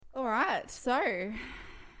right, so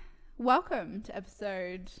welcome to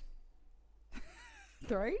episode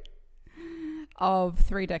 3 of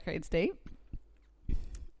 3 Decades Deep.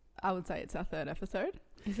 I would say it's our 3rd episode.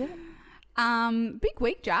 Is it? Big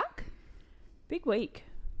week, Jack. Big week.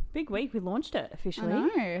 Big week. We launched it officially. I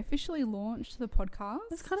know, officially launched the podcast.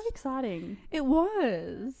 It's kind of exciting. It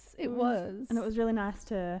was. It was. And it was really nice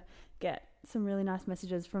to get some really nice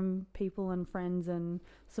messages from people and friends and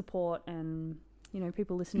support and, you know,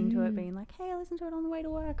 people listening to it being like, hey, I listened to it on the way to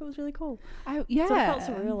work. It was really cool. Yeah. So it felt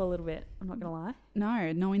surreal a little bit. I'm not going to lie.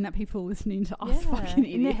 No, knowing that people are listening to us fucking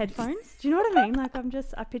idiots. In their headphones. Do you know what I mean? Like,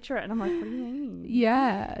 I picture it and I'm like, what do you mean?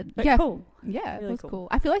 Yeah. But yeah. Cool. Yeah, really it was cool. cool.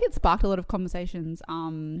 I feel like it sparked a lot of conversations,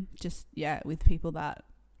 with people that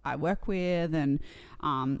I work with and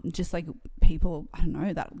just like people, I don't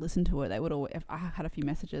know, that listen to it. They would all, I had a few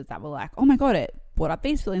messages that were like, oh my God, it brought up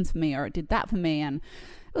these feelings for me, or it did that for me. And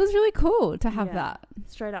it was really cool to have that.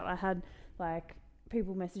 Straight up, I had like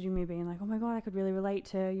people messaging me being like, oh my God, I could really relate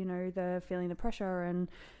to, you know, the feeling the pressure and,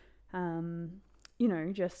 you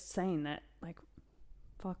know, just saying that, like,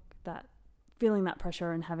 fuck that, feeling that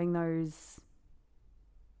pressure and having those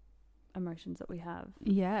emotions that we have.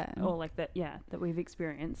 Yeah. Or like that, that we've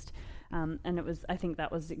experienced. And it was, I think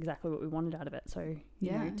that was exactly what we wanted out of it. So,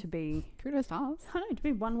 you know, to be... Kudos to us. I know, to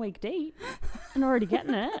be 1 week deep and already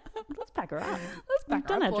getting it. Let's pack her up. Let's back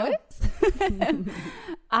her up, boys.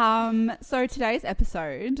 So today's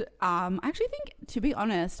episode, I actually think, to be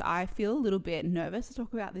honest, I feel a little bit nervous to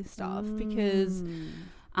talk about this stuff because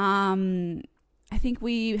I think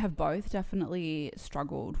we have both definitely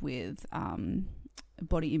struggled with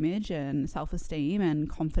body image and self-esteem and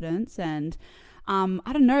confidence, and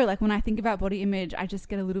I don't know, like when I think about body image, I just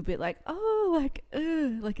get a little bit like, like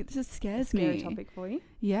it just scares me. Scary topic for you.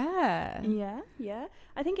 Yeah.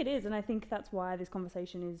 I think it is, and I think that's why this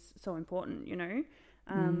conversation is so important, you know.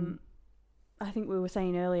 I think we were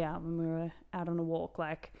saying earlier when we were out on a walk,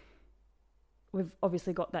 like we've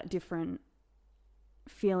obviously got that different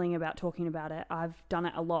feeling about talking about it. I've done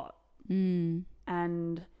it a lot.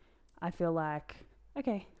 And I feel like,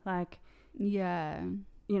 okay, like, yeah,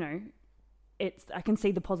 you know, I can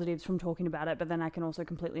see the positives from talking about it, but then I can also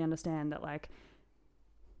completely understand that, like,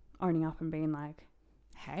 owning up and being like,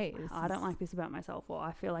 hey, I don't like this about myself, or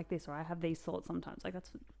I feel like this, or I have these thoughts sometimes. Like,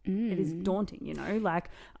 that's, it is daunting, you know,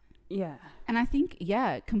 like, yeah. And I think,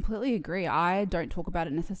 completely agree. I don't talk about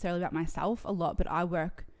it necessarily about myself a lot, but I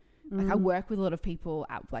work, I work with a lot of people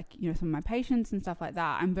at, like, you know, some of my patients and stuff like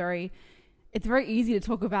that. It's very easy to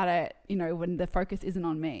talk about it, you know, when the focus isn't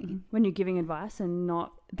on me. When you're giving advice and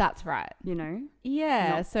not... That's right. You know?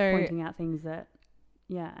 Yeah. Not pointing out things that...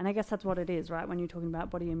 Yeah. And I guess that's what it is, right? When you're talking about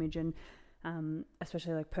body image and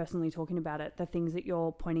especially like personally talking about it, the things that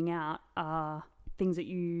you're pointing out are things that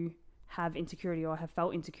you have insecurity or have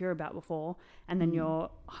felt insecure about before. And then you're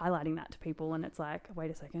highlighting that to people and it's like,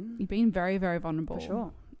 wait a second. You've been very, very vulnerable. For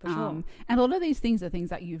sure. And a lot of these things are things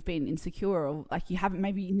that you've been insecure or like you haven't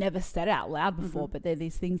maybe never said out loud before, but they're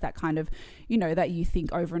these things that kind of, you know, that you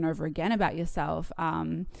think over and over again about yourself.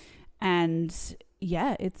 And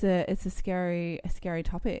yeah, it's a scary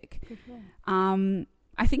topic. For sure.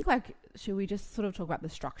 I think, like, should we just sort of talk about the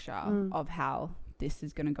structure of how this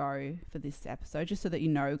is going to go for this episode, just so that you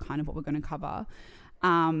know kind of what we're going to cover.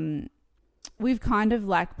 We've kind of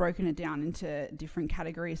like broken it down into different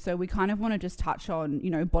categories. So we kind of want to just touch on, you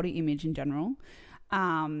know, body image in general,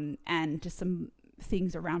 and just some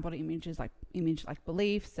things around body images, like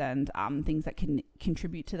beliefs and things that can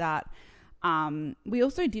contribute to that. We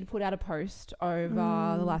also did put out a post over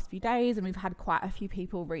the last few days, and we've had quite a few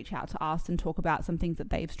people reach out to us and talk about some things that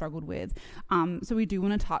they've struggled with. So we do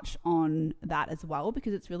want to touch on that as well,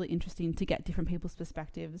 because it's really interesting to get different people's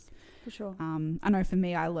perspectives. For sure. I know for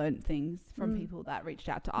me, I learned things from people that reached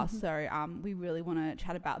out to us. So we really want to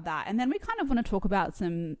chat about that. And then we kind of want to talk about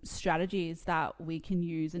some strategies that we can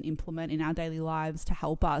use and implement in our daily lives to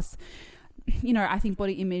help us. You know, I think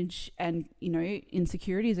body image and, you know,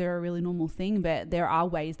 insecurities are a really normal thing, but there are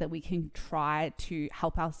ways that we can try to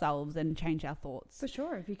help ourselves and change our thoughts. For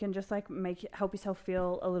sure. If you can just like help yourself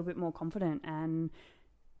feel a little bit more confident and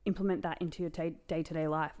implement that into your day-to-day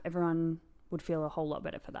life, everyone would feel a whole lot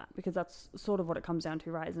better for that, because that's sort of what it comes down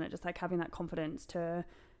to, right? Isn't it? Just like having that confidence to,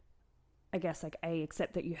 I guess, like A,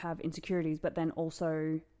 accept that you have insecurities, but then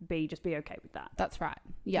also B, just be okay with that. That's right.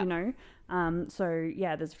 Yeah. You know? So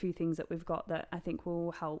yeah, there's a few things that we've got that I think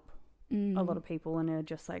will help a lot of people and are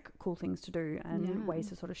just like cool things to do and ways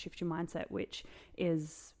to sort of shift your mindset, which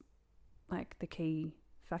is like the key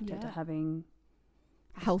factor to having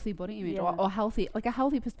a healthy body image or healthy, like a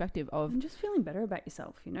healthy perspective of... And just feeling better about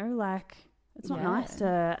yourself, you know, like It's not nice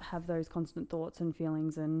to have those constant thoughts and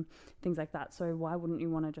feelings and things like that. So why wouldn't you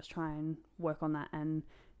want to just try and work on that and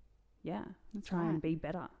try and be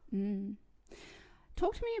better?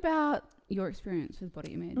 Talk to me about your experience with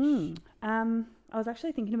body image. I was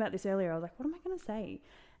actually thinking about this earlier. I was like, what am I going to say?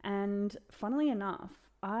 And funnily enough,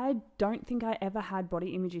 I don't think I ever had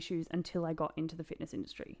body image issues until I got into the fitness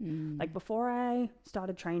industry. Like before I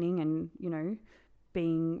started training and, you know,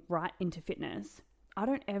 being right into fitness, I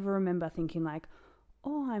don't ever remember thinking like,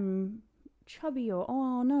 oh, I'm chubby, or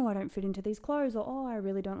oh no, I don't fit into these clothes, or oh, I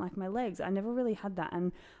really don't like my legs. I never really had that.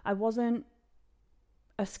 And I wasn't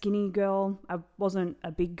a skinny girl. I wasn't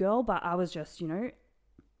a big girl, but I was just, you know,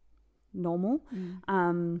 normal.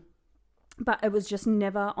 But it was just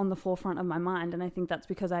never on the forefront of my mind. And I think that's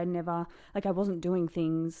because I wasn't doing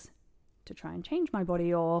things to try and change my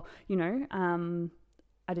body, or, you know,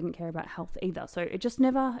 I didn't care about health either. So it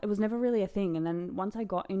was never really a thing. And then once I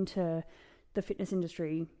got into the fitness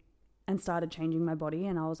industry and started changing my body,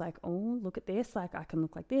 and I was like, oh, look at this. Like I can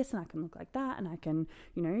look like this and I can look like that. And I can,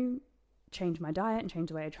 you know, change my diet and change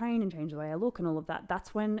the way I train and change the way I look and all of that.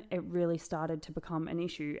 That's when it really started to become an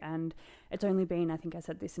issue. And it's only been, I think I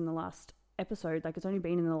said this in the last episode, like it's only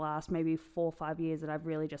been in the last maybe 4 or 5 years that I've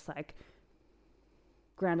really just like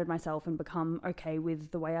grounded myself and become okay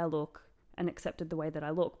with the way I look and accepted the way that I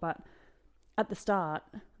look. But at the start,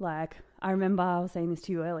 like I remember I was saying this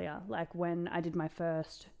to you earlier, like when I did my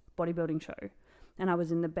first bodybuilding show and I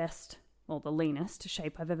was in the best, or the leanest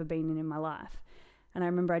shape I've ever been in my life. And I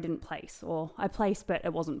remember I didn't place, or I placed, but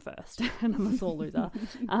it wasn't first. And I'm a sore loser.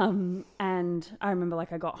 And I remember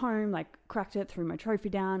like I got home, like cracked it, threw my trophy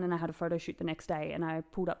down, and I had a photo shoot the next day. And I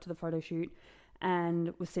pulled up to the photo shoot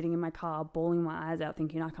and was sitting in my car, bawling my eyes out,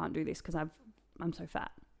 thinking I can't do this because I'm so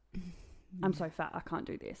fat. I'm so fat. I can't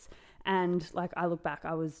do this. And like I look back,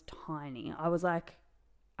 I was tiny. I was like,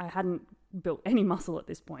 I hadn't built any muscle at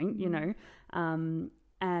this point, you know.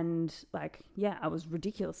 And like, yeah, I was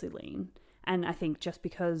ridiculously lean. And I think just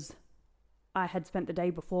because I had spent the day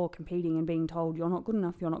before competing and being told, you're not good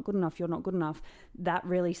enough, you're not good enough, you're not good enough, that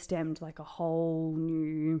really stemmed like a whole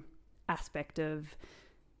new aspect of,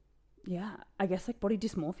 I guess like body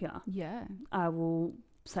dysmorphia. Yeah. I will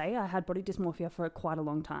say I had body dysmorphia for quite a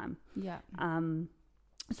long time. Yeah.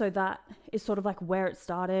 So that is sort of like where it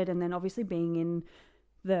started. And then obviously being in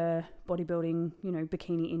the bodybuilding, you know,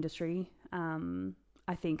 bikini industry,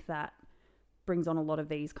 I think that brings on a lot of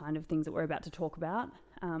these kind of things that we're about to talk about.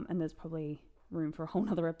 And there's probably room for a whole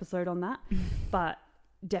nother episode on that. But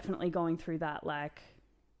definitely going through that, like,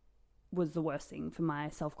 was the worst thing for my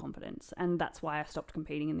self-confidence. And that's why I stopped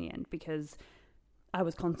competing in the end, because I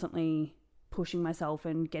was constantly pushing myself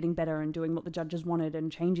and getting better and doing what the judges wanted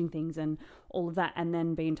and changing things and all of that. And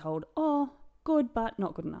then being told, oh, good, but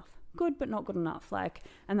not good enough. Good, but not good enough. Like,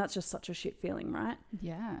 and that's just such a shit feeling, right?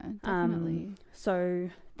 Yeah, definitely. So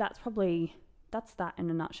that's that in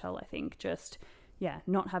a nutshell, I think. Just,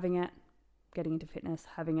 not having it, getting into fitness,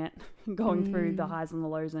 having it, going through the highs and the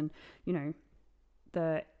lows and, you know,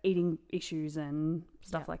 the eating issues and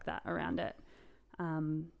stuff like that around it.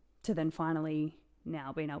 To then finally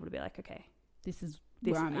now being able to be like, okay, this is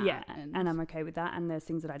where I'm at. Yeah, and I'm okay with that. And there's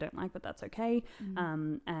things that I don't like, but that's okay.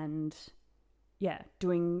 And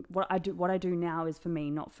doing what I do now is for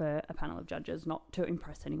me, not for a panel of judges, not to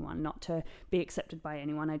impress anyone, not to be accepted by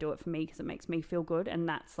anyone. I do it for me because it makes me feel good. And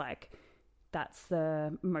that's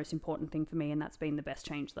the most important thing for me. And that's been the best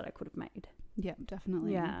change that I could have made. Yeah,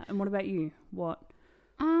 definitely. Yeah. And what about you?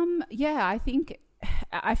 I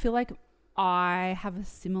feel like I have a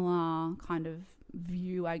similar kind of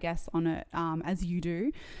view, I guess, on it, as you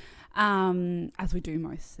do. As we do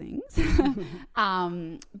most things.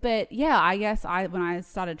 But yeah, I guess when I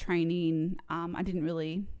started training, I didn't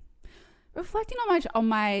really, reflecting on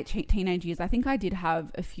my teenage years, I think I did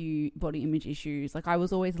have a few body image issues. Like I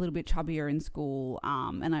was always a little bit chubbier in school,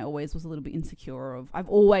 and I always was a little bit I've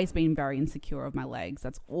always been very insecure of my legs.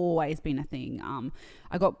 That's always been a thing.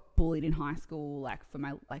 I got bullied in high school, for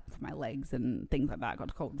my legs and things like that. I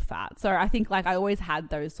got called fat. So I think I always had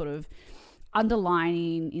those sort of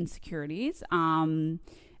underlying insecurities.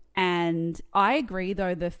 And I agree,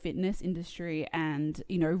 though, the fitness industry and,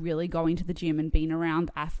 you know, really going to the gym and being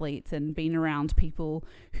around athletes and being around people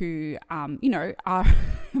who, you know, are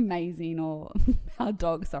amazing, or our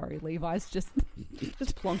dog, sorry, Levi's just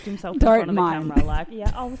plonked himself in front of the camera,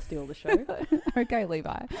 I'll steal the show. Okay,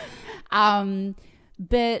 Levi.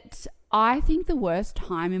 But I think the worst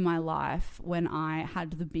time in my life when I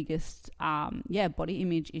had the biggest, body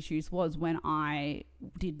image issues was when I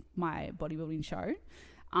did my bodybuilding show.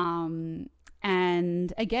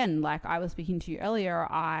 And again, like I was speaking to you earlier,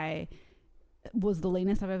 I was the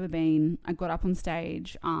leanest I've ever been. I got up on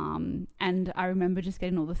stage, and I remember just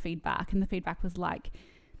getting all the feedback, and the feedback was like,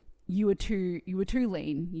 you were too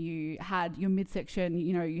lean. You had your midsection,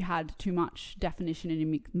 you know, you had too much definition in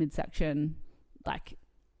your midsection. Like,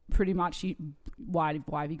 pretty much, why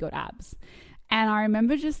have you got abs? And I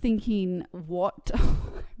remember just thinking, what?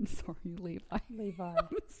 I'm sorry, Levi.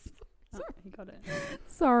 Oh, he got it.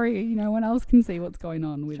 Sorry, no one else can see what's going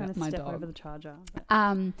on with Trying to my step dog. over the charger.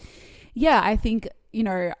 Yeah, I think, you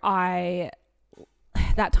know,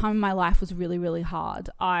 that time in my life was really, really hard.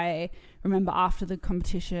 I remember after the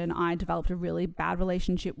competition, I developed a really bad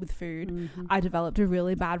relationship with food. Mm-hmm. I developed a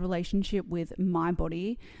really bad relationship with my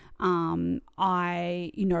body.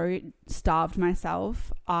 I, you know, starved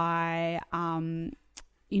myself. You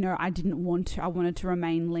know, I wanted to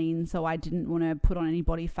remain lean, so I didn't want to put on any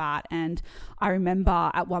body fat. And I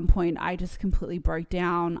remember at one point I just completely broke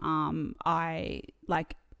down. I,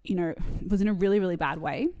 like, you know, was in a really, really bad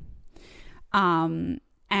way. And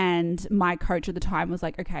my coach at the time was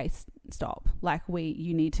like, okay, stop. Like,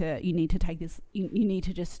 you need to take this, you need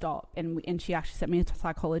to just stop. And she actually sent me to a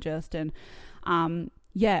psychologist. And,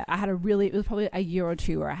 yeah, it was probably a year or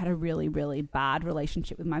two where I had a really, really bad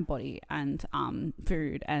relationship with my body and,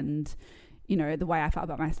 food and, you know, the way I felt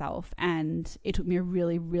about myself. And it took me a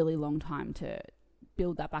really, really long time to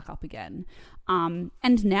build that back up again.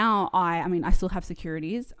 And now I mean, I still have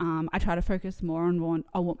securities. I try to focus more on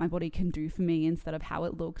what my body can do for me instead of how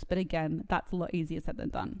it looks. But again, that's a lot easier said than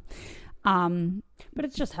done. But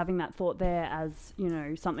it's just having that thought there as, you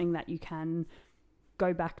know, something that you can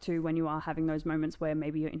go back to when you are having those moments where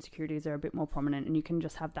maybe your insecurities are a bit more prominent, and you can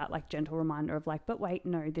just have that like gentle reminder of like, but wait,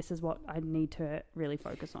 no, this is what I need to really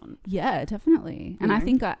focus on. Yeah, definitely. And I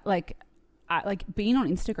think like being on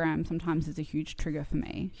Instagram sometimes is a huge trigger for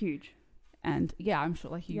me. Huge. And yeah, I'm sure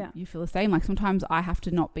like you feel the same. Like sometimes I have to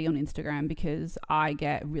not be on Instagram because I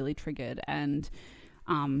get really triggered, and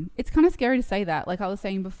it's kind of scary to say that. Like I was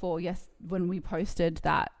saying before, yes, when we posted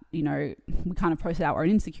that, you know, we kind of posted our own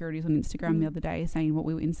insecurities on Instagram the other day, saying what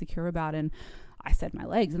we were insecure about, and I said my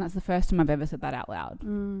legs, and that's the first time I've ever said that out loud.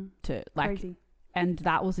 To like, crazy. And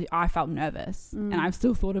that was, I felt nervous, and I've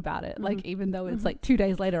still thought about it. Like even though it's like 2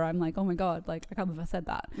 days later, I'm like, oh my god, like I can't believe I said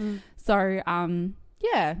that. So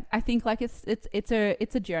yeah, I think like it's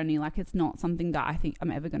a journey. Like it's not something that I think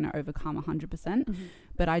I'm ever going to overcome 100%,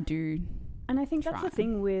 but I do. And I think that's the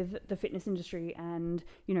thing with the fitness industry and,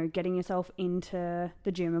 you know, getting yourself into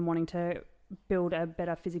the gym and wanting to build a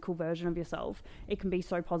better physical version of yourself. It can be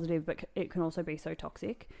so positive, but it can also be so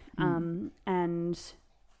toxic. And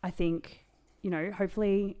I think, you know,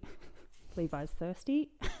 hopefully Levi's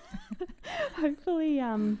thirsty. Hopefully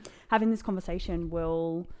having this conversation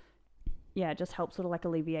will, just help sort of like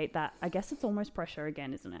alleviate that. I guess it's almost pressure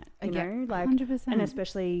again, isn't it? You know, like 100%. And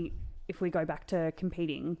especially if we go back to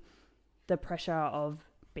competing, the pressure of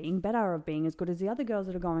being better, of being as good as the other girls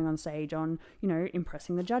that are going on stage, on, you know,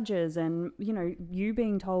 impressing the judges, and, you know, you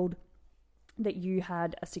being told that you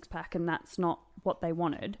had a six-pack and that's not what they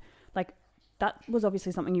wanted. Like, that was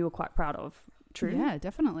obviously something you were quite proud of. True? Yeah,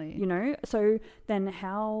 definitely. You know, so then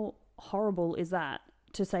how horrible is that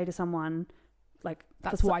to say to someone, like...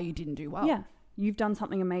 That's why you didn't do well. Yeah. You've done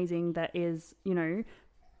something amazing that is, you know,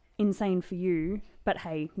 insane for you, but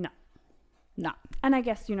hey, no. And I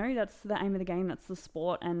guess, you know, that's the aim of the game, that's the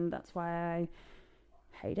sport, and that's why I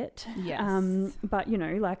hate it. Yes. But, you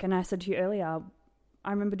know, like, and I said to you earlier,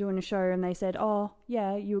 I remember doing a show and they said, oh,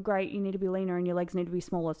 yeah, you were great, you need to be leaner and your legs need to be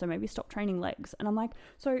smaller, so maybe stop training legs. And I'm like,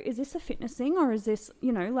 so is this a fitness thing, or is this,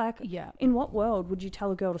 you know, like, in what world would you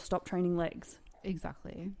tell a girl to stop training legs?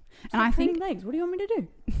 Exactly. Stop and I think legs. What do you want me to do?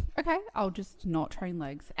 Okay, I'll just not train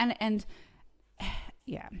legs. And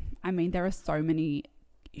yeah, I mean, there are so many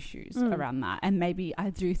issues around that, and maybe I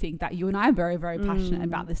do think that you and I are very, very passionate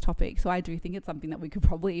about this topic, so I do think it's something that we could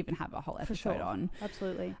probably even have a whole episode on.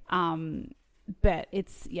 Absolutely. But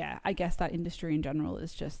it's, I guess that industry in general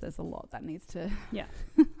is just, there's a lot that needs to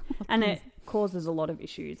and it causes a lot of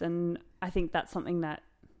issues, and I think that's something that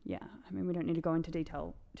I mean, we don't need to go into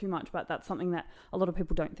detail too much, but that's something that a lot of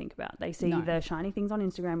people don't think about. They see the shiny things on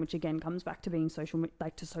Instagram, which again comes back to being social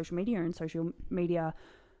media, and social media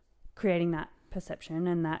creating that perception,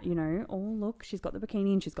 and that, you know, oh look, she's got the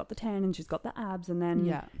bikini and she's got the tan and she's got the abs, and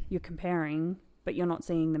then you're comparing, but you're not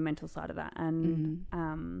seeing the mental side of that. And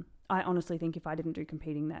I honestly think if I didn't do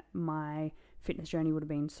competing, that my fitness journey would have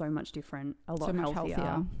been so much different, a lot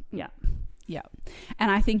healthier. Yeah.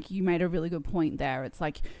 And I think you made a really good point there. It's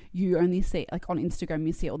like, you only see, like on Instagram,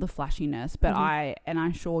 you see all the flashiness, but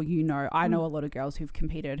I'm sure, you know, I know a lot of girls who've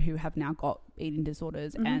competed who have now got eating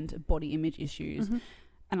disorders and body image issues.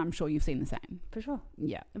 And I'm sure you've seen the same. For sure.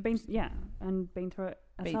 Yeah. Been through it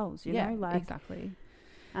ourselves, you know? Like, exactly.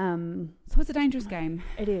 So it's a dangerous game.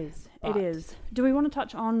 It is. It is. Do we want to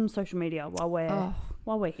touch on social media while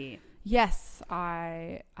we're here? Yes,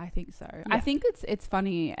 I think so. Yeah. I think it's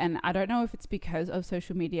funny, and I don't know if it's because of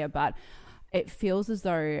social media, but it feels as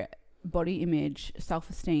though body image,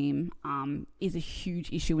 self-esteem is a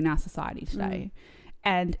huge issue in our society today.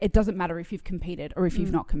 And it doesn't matter if you've competed or if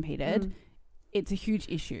you've not competed. It's a huge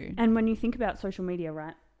issue. And when you think about social media,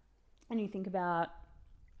 right, and you think about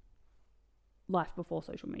life before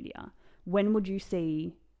social media, when would you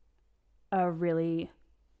see a really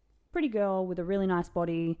pretty girl with a really nice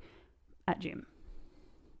body at gym?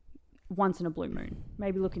 Once in a blue moon.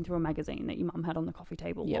 Maybe looking through a magazine that your mum had on the coffee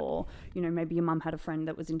table, or, you know, maybe your mum had a friend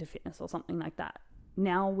that was into fitness or something like that.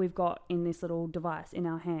 Now we've got in this little device in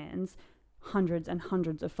our hands hundreds and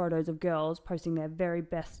hundreds of photos of girls posting their very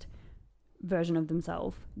best version of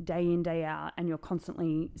themselves day in, day out, and you're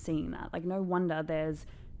constantly seeing that. Like, no wonder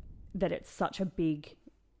that it's such a big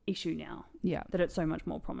issue now. Yeah. That it's so much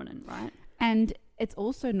more prominent, right? And it's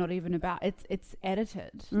also not even about, it's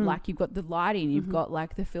edited. Like, you've got the lighting, you've got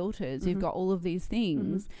like the filters, you've got all of these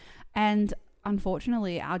things. And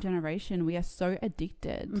unfortunately, our generation, we are so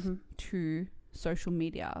addicted to social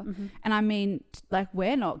media. And I mean, like,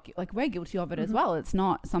 we're guilty of it as well. It's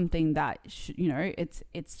not something that, you know,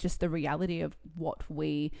 it's just the reality of what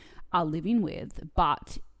we are living with.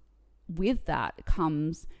 But with that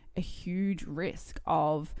comes a huge risk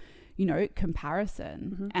of, you know,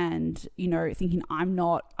 comparison and, you know, thinking I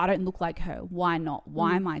don't look like her. Why not?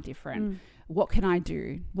 Why am I different? What can I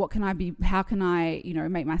do? What can I be? How can I, you know,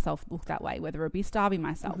 make myself look that way? Whether it be starving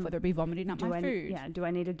myself, whether it be vomiting up my food. Do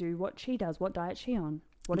I need to do what she does? What diet she on?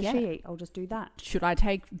 What does she eat? I'll just do that. Should I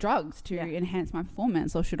take drugs to enhance my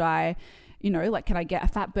performance, or should I, you know, like, can I get a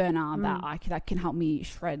fat burner that can help me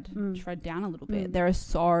shred down a little bit? There are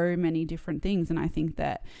so many different things, and I think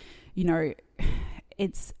that, you know,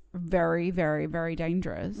 it's very, very, very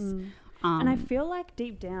dangerous. And I feel like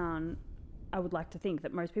deep down, I would like to think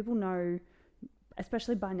that most people know,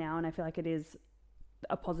 especially by now, and I feel like it is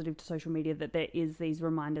a positive to social media that there is these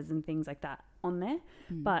reminders and things like that on there,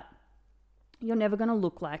 but you're never going to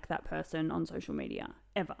look like that person on social media,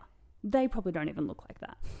 ever. They probably don't even look like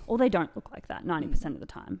that, or they don't look like that 90% of the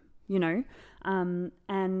time, you know?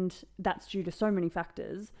 And that's due to so many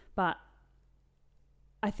factors, but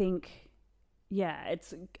I think,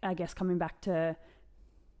 it's, I guess, coming back to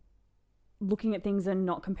looking at things and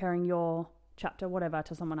not comparing your chapter, whatever,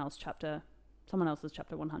 to someone else's chapter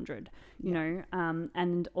 100, you know,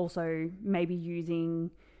 and also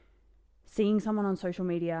maybe seeing someone on social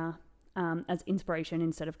media as inspiration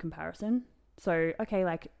instead of comparison. So, okay,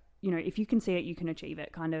 like, you know, if you can see it, you can achieve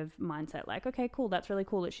it kind of mindset. Like, okay, cool, that's really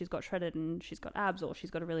cool that she's got shredded and she's got abs, or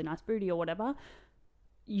she's got a really nice booty or whatever.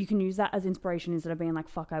 You can use that as inspiration instead of being like,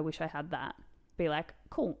 fuck, I wish I had that. Be like,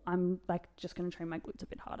 cool, I'm like just going to train my glutes a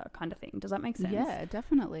bit harder kind of thing. Does that make sense? Yeah,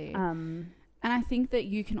 definitely. And I think that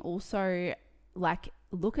you can also, like,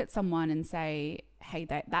 look at someone and say, hey,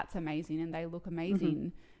 that's amazing and they look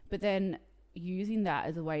amazing. But then using that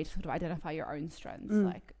as a way to sort of identify your own strengths.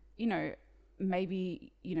 Like, you know,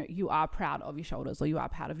 maybe, you know, you are proud of your shoulders, or you are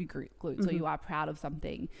proud of your glutes, or you are proud of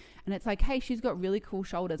something, and it's like, hey, she's got really cool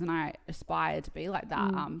shoulders and I aspire to be like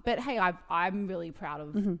that. But hey, I'm really proud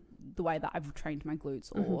of the way that I've trained my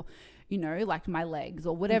glutes, or, you know, like my legs,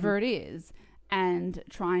 or whatever it is, and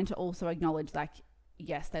trying to also acknowledge, like,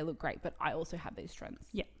 yes, they look great, but I also have these strengths.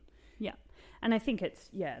 Yeah. And I think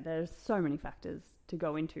it's, there's so many factors to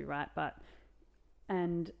go into, right?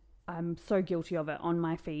 And I'm so guilty of it on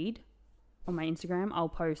my feed. On my Instagram, I'll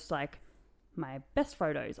post like my best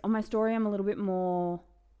photos. On my story, I'm a little bit more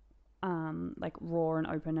like raw and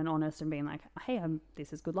open and honest, and being like, hey,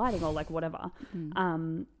 this is good lighting, or like whatever.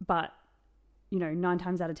 But, you know, 9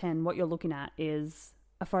 times out of 10, what you're looking at is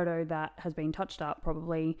a photo that has been touched up,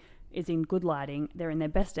 probably is in good lighting. They're in their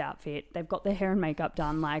best outfit. They've got their hair and makeup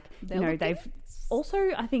done. Like, you know, they've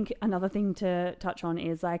also, I think another thing to touch on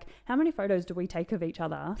is like, how many photos do we take of each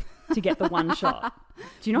other to get the one shot?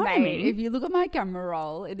 Do you know what I mean? If you look at my camera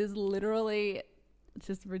roll, it is literally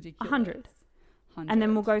just ridiculous. 100. And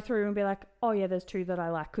then we'll go through and be like, oh yeah, there's 2 that I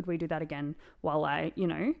like. Could we do that again? While I, you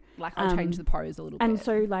know, like, I'll change the pose a little bit. And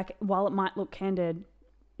so, like, while it might look candid,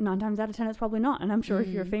 9 times out of 10 it's probably not. And I'm sure if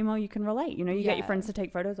you're a female, you can relate. You know, you get your friends to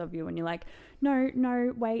take photos of you and you're like,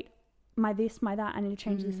 no, wait, my this, my that, I need to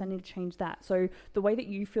change this, I need to change that. So the way that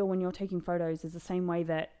you feel when you're taking photos is the same way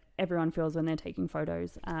that everyone feels when they're taking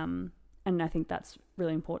photos. And I think that's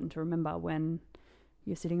really important to remember when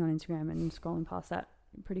you're sitting on Instagram and scrolling past that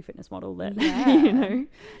pretty fitness model that, Yeah. you know.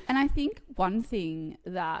 And I think one thing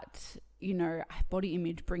that, you know, body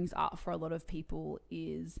image brings up for a lot of people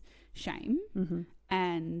is shame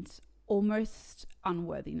and almost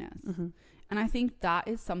unworthiness. And I think that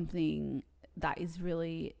is something that is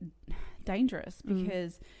really dangerous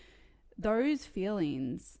because those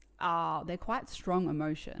feelings they're quite strong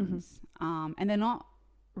emotions, and they're not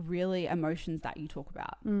really emotions that you talk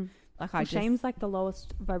about. Like shame's like the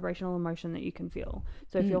lowest vibrational emotion that you can feel.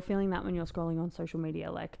 So if you're feeling that when you're scrolling on social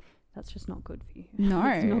media, like that's just not good for you. No,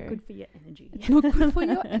 it's not good for your energy. It's not good for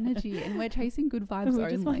your energy, and we're chasing good vibes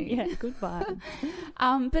only. Good vibes.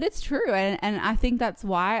 But it's true, and I think that's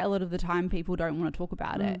why a lot of the time people don't want to talk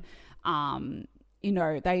about it. You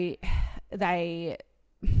know, they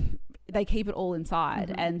keep it all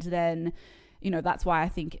inside, and then, you know, that's why I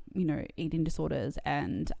think, you know, eating disorders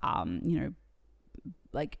and you know,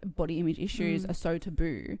 like body image issues are so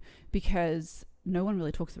taboo because no one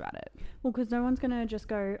really talks about it. Well, because no one's going to just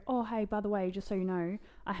go, oh, hey, by the way, just so you know,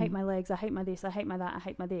 I hate my legs, I hate my this, I hate my that, I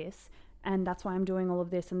hate my this, and that's why I'm doing all of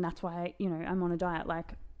this, and that's why, you know, I'm on a diet.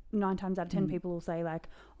 Like 9 times out of 10 people will say like,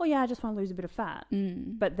 oh yeah, I just want to lose a bit of fat.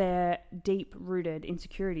 But their deep rooted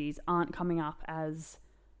insecurities aren't coming up as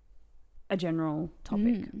a general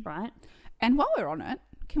topic, right? And while we're on it,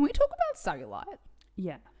 can we talk about cellulite?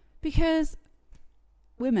 Yeah. Because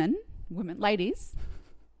women, ladies,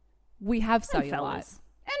 we have cellulite.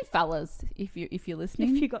 And fellas, if you're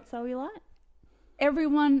listening. If you got cellulite.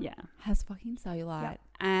 Everyone has fucking cellulite. Yep.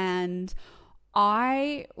 And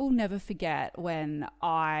I will never forget when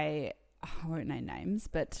I won't name names,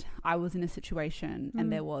 but I was in a situation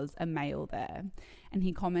and there was a male there and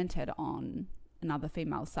he commented on another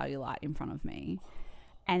female cellulite in front of me.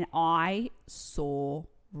 And I saw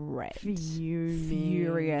red.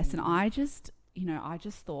 Furious. And I just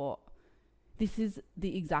thought, this is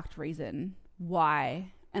the exact reason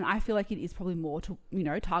why, and I feel like it is probably more to, you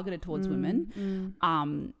know, targeted towards women.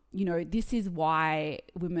 You know, this is why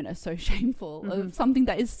women are so shameful of something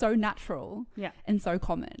that is so natural and so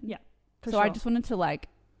common. Yeah. So sure. I just wanted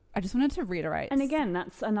to reiterate. And again,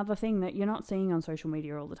 that's another thing that you're not seeing on social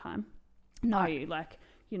media all the time. No. Are you? Like,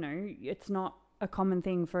 you know, it's not a common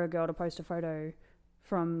thing for a girl to post a photo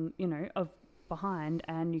from, you know, of behind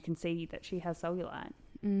and you can see that she has cellulite.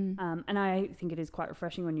 And I think it is quite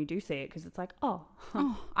refreshing when you do see it because it's like, oh,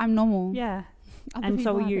 I'm normal. Yeah. And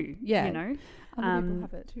so are you. Yeah. You know? Other people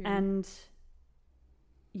have it too. And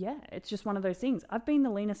yeah, it's just one of those things. I've been the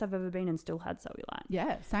leanest I've ever been and still had cellulite.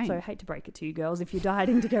 Yeah, same. So I hate to break it to you girls. If you're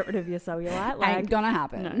dieting to get rid of your cellulite, like, ain't gonna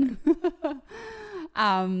happen.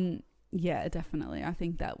 No. Yeah, definitely. I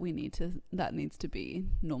think that that needs to be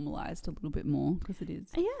normalized a little bit more because it is.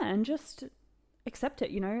 Yeah, and just accept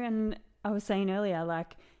it, you know. And I was saying earlier,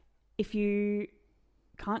 like, if you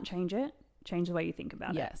can't change it, change the way you think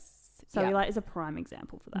about it. Yes. Cellulite is a prime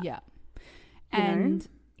example for that. Yeah. And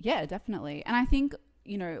yeah, definitely. And I think,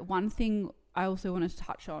 you know, one thing I also wanted to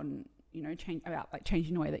touch on, you know,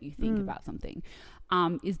 changing the way that you think about something,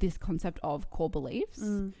 is this concept of core beliefs.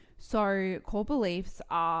 So core beliefs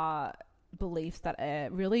are beliefs that are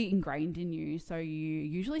really ingrained in you. So you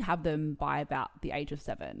usually have them by about the age of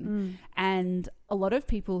 7. And a lot of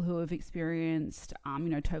people who have experienced, you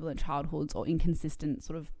know, turbulent childhoods or inconsistent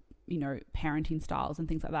sort of, you know, parenting styles and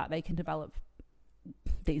things like that, they can develop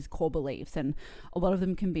these core beliefs, and a lot of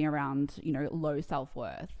them can be around, you know, low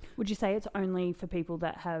self-worth. Would you say it's only for people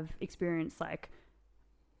that have experienced like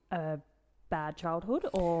a bad childhood,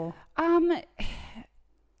 or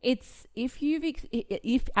it's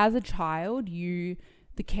if as a child the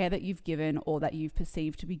care that you've given or that you've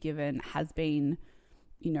perceived to be given has been,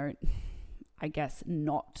 you know, I guess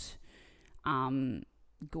not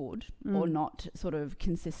good or not sort of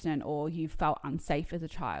consistent, or you felt unsafe as a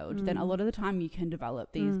child, then a lot of the time you can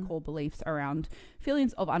develop these core beliefs around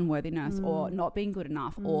feelings of unworthiness or not being good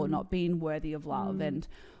enough or not being worthy of love, and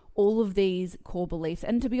all of these core beliefs.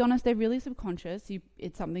 And to be honest, they're really subconscious.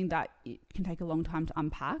 It's something that it can take a long time to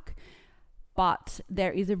unpack, but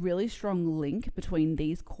there is a really strong link between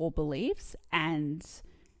these core beliefs and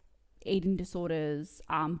eating disorders,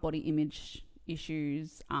 body image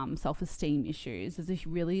issues, self-esteem issues. There's a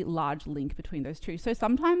really large link between those two. So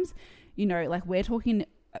sometimes, you know, like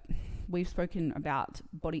we've spoken about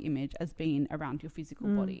body image as being around your physical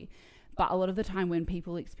body, but a lot of the time when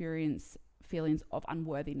people experience feelings of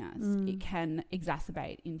unworthiness, it can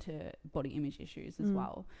exacerbate into body image issues as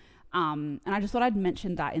well. And I just thought I'd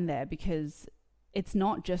mention that in there because it's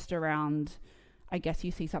not just around, I guess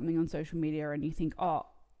you see something on social media and you think, oh,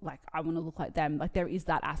 like I want to look like them. Like there is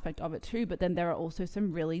that aspect of it too, but then there are also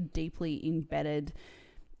some really deeply embedded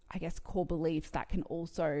I guess, core beliefs that can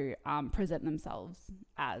also present themselves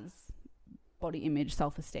as body image,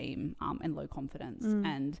 self-esteem, and low confidence.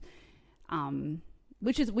 And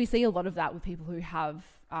which is, we see a lot of that with people who have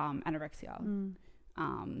anorexia,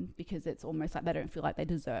 because it's almost like they don't feel like they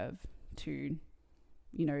deserve to,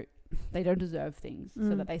 you know, they don't deserve things,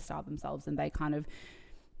 so that they starve themselves, and they kind of,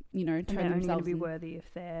 you know, turn they're themselves only going to be worthy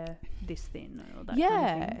if they're this thin or that yeah,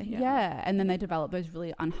 kind of thing. yeah. And then they develop those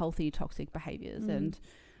really unhealthy, toxic behaviors. And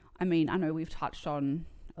I mean, I know we've touched on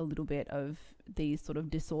a little bit of these sort of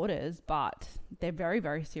disorders, but they're very,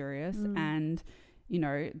 very serious, and, you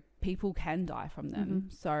know, people can die from them.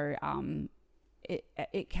 So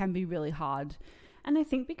it can be really hard. And I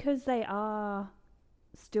think because they are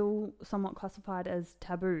still somewhat classified as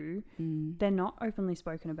taboo, they're not openly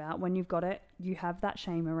spoken about. When you've got it, you have that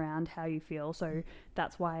shame around how you feel, so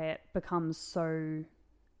that's why it becomes so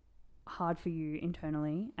hard for you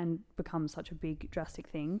internally and becomes such a big drastic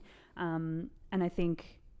thing. And I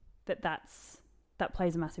think that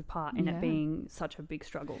plays a massive part in it being such a big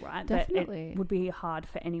struggle, right? Definitely. That it would be hard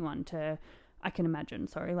for anyone to, I can imagine,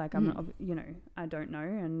 sorry, like I'm not, you know, I don't know,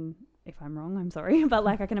 and if I'm wrong, I'm sorry, but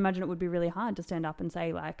like I can imagine it would be really hard to stand up and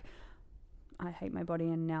say like, I hate my body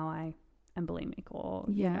and now I am bulimic, or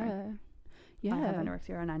you know, I have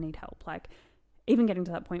anorexia and I need help. Like, even getting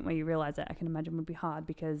to that point where you realize it, I can imagine would be hard,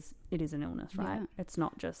 because it is an illness, right? It's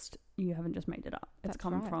not just, you haven't just made it up. It's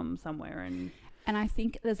come from somewhere. And I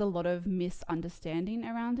think there's a lot of misunderstanding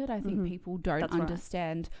around it. I think people don't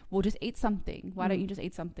understand, well, just eat something. Why don't you just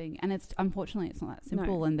eat something? And it's, unfortunately, it's not that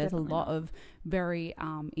simple. No, and there's a lot of very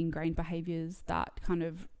ingrained behaviors that kind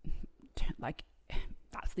of like,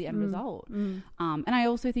 that's the end result. And I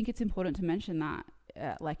also think it's important to mention that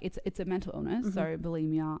like it's a mental illness. So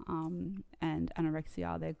bulimia and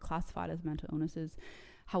anorexia, they're classified as mental illnesses.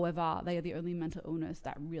 However, they are the only mental illness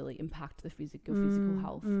that really impact the physical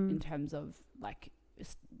health in terms of, like,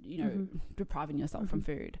 you know, depriving yourself from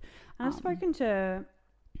food. And I've spoken to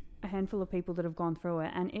a handful of people that have gone through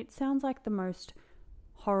it, and it sounds like the most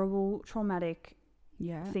horrible, traumatic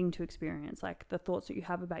thing to experience. Like, the thoughts that you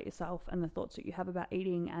have about yourself and the thoughts that you have about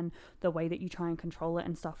eating and the way that you try and control it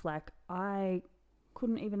and stuff. Like, I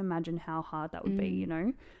couldn't even imagine how hard that would be, you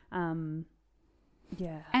know? And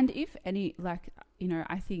if any, like, you know,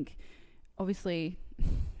 I think obviously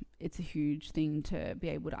it's a huge thing to be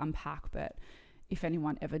able to unpack, but if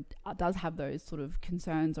anyone ever does have those sort of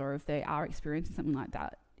concerns, or if they are experiencing something like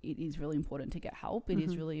that, it is really important to get help. It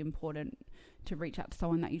is really important to reach out to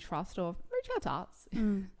someone that you trust, or reach out to us.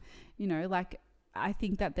 You know, like, I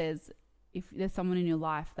think that if there's someone in your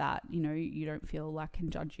life that, you know, you don't feel like can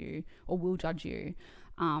judge you or will judge you,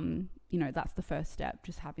 you know, that's the first step,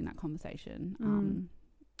 just having that conversation.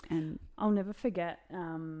 And I'll never forget,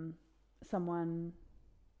 someone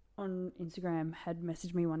on Instagram had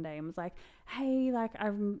messaged me one day and was like, hey, like, I,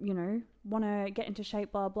 you know, want to get into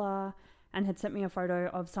shape, blah, blah, and had sent me a photo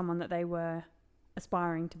of someone that they were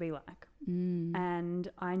aspiring to be like. And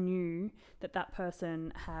I knew that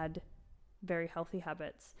person had very healthy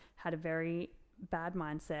habits, had a very bad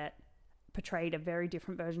mindset, portrayed a very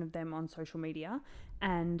different version of them on social media.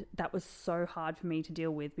 And that was so hard for me to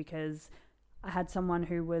deal with, because I had someone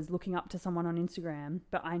who was looking up to someone on Instagram,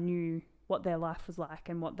 but I knew what their life was like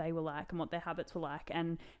and what they were like and what their habits were like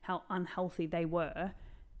and how unhealthy they were.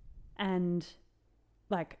 And,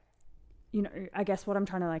 like, you know, I guess what I'm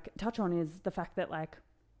trying to, like, touch on is the fact that, like,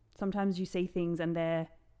 sometimes you see things and they're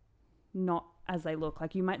not as they look.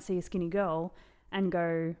 Like, you might see a skinny girl and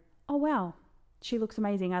go, oh wow, she looks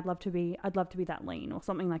amazing, I'd love to be that lean, or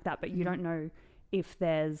something like that. But you don't know if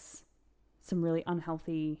there's some really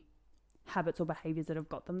unhealthy habits or behaviors that have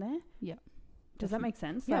got them there. Yeah. Does that make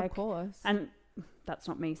sense? Yeah, like, of course. And that's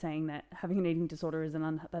not me saying that having an eating disorder is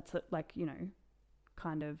that's like, you know,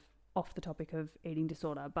 kind of off the topic of eating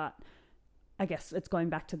disorder, but I guess it's going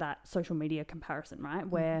back to that social media comparison, right?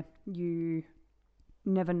 Where you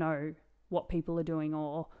never know what people are doing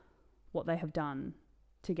or what they have done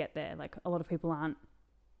to get there. Like, a lot of people aren't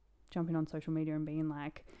jumping on social media and being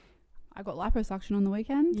like, I got liposuction on the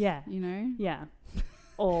weekend. Yeah. You know? Yeah.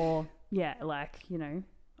 Or, yeah, like, you know,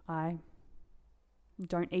 I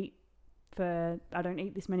don't eat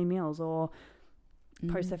this many meals, or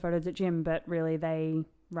post their photos at gym, but really they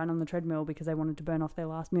run on the treadmill because they wanted to burn off their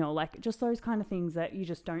last meal. Like, just those kind of things that you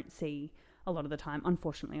just don't see a lot of the time,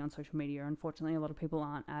 unfortunately, on social media. Unfortunately, a lot of people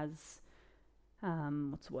aren't as,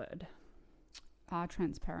 what's the word?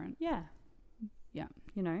 Transparent. Yeah. Yeah.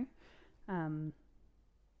 You know?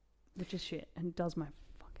 Which is shit and does my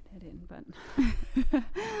fucking head in, but...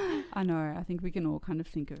 I know. I think we can all kind of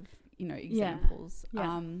think of, you know, examples.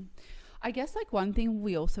 Yeah. I guess like one thing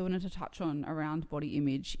we also wanted to touch on around body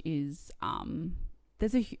image is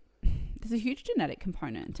there's a huge genetic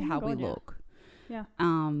component to how we look. Yeah.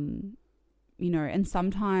 You know, and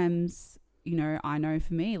sometimes, you know, I know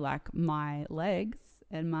for me, like my legs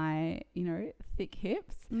and my, you know, thick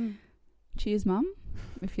hips. Cheers, Mum,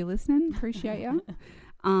 if you're listening. Appreciate you.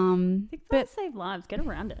 But save lives. Get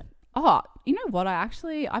around it. Oh, you know what?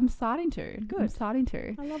 I'm starting to. Good. I'm starting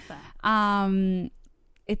to. I love that.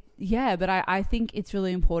 But I think it's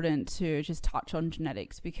really important to just touch on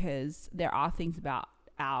genetics, because there are things about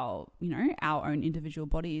our own individual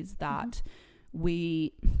bodies that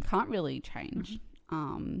we can't really change.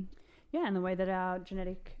 Yeah, and the way that our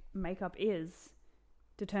genetic makeup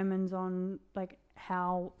determines on like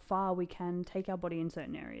how far we can take our body in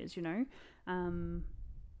certain areas, you know, and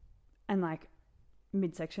like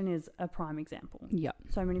midsection is a prime example. Yeah.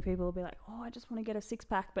 So many people will be like, oh, I just want to get a six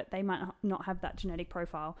pack, but they might not have that genetic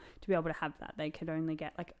profile to be able to have that. They could only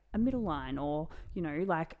get like a middle line, or, you know,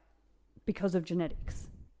 like because of genetics.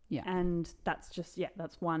 Yeah. And that's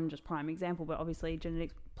one just prime example, but obviously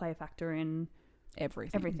genetics play a factor in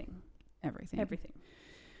everything.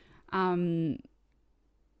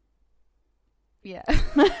 Yeah.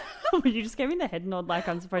 You just gave me the head nod like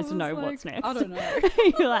I'm supposed to know what's next. I don't know.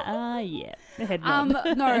 You're like, yeah, the head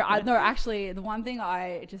nod. No, actually, the one thing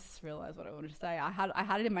I just realised what I wanted to say, I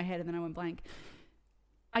had it in my head and then I went blank.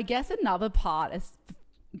 I guess another part as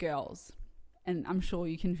girls, and I'm sure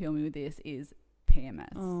you can feel me with this, is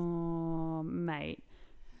PMS. Oh, mate.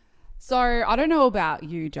 So I don't know about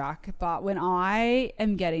you, Jack, but when I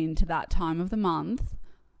am getting to that time of the month,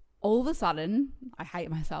 all of a sudden I hate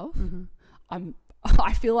myself.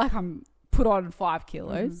 I feel like I'm put on 5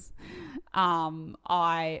 kilos.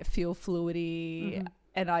 I feel fluidy,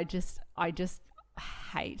 and I just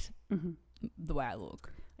hate the way I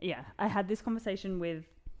look. Yeah, I had this conversation with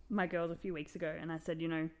my girls a few weeks ago, and I said, you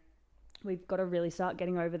know, we've got to really start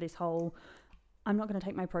getting over this whole, I'm not going to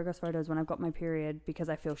take my progress photos when I've got my period because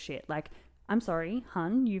I feel shit. Like, I'm sorry,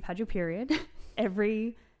 hun, you've had your period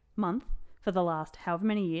every month for the last however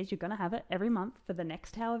many years. You're going to have it every month for the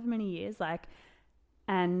next however many years. Like,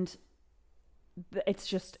 and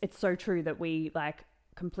it's so true that we like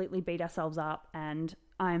completely beat ourselves up, and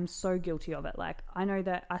I'm so guilty of it. Like, I know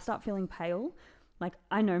that I start feeling pale. Like,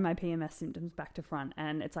 I know my PMS symptoms back to front,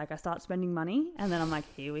 and it's like I start spending money, and then I'm like,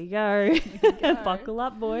 here we go. Buckle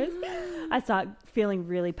up, boys. I start feeling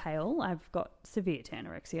really pale. I've got severe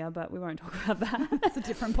anorexia, but we won't talk about that. It's a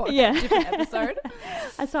different podcast, yeah. Different episode.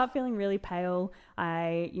 I start feeling really pale.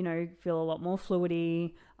 I, you know, feel a lot more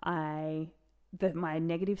fluidy. My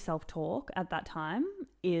negative self-talk at that time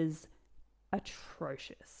is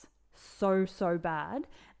atrocious. So bad.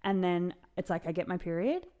 And then it's like I get my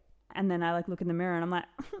period, and then I like look in the mirror and I'm like,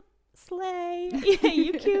 slay, yeah,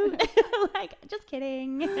 you cute. Like, just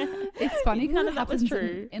kidding. It's funny because it happens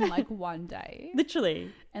true in like one day, literally,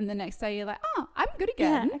 and the next day you're like, oh, I'm good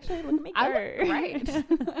again. Yeah, actually, look at me go. I look great.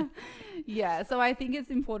 Yeah, so I think it's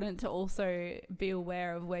important to also be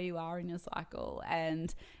aware of where you are in your cycle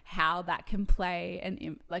and how that can play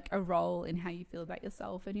a role in how you feel about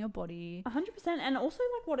yourself and your body. 100%, and also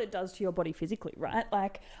like what it does to your body physically, right?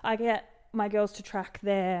 Like, I get my girls to track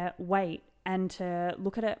their weight and to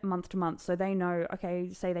look at it month to month, so they know, okay,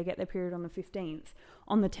 say they get their period on the 15th.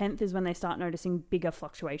 On the 10th is when they start noticing bigger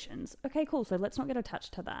fluctuations. Okay, cool. So let's not get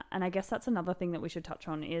attached to that. And I guess that's another thing that we should touch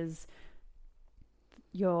on is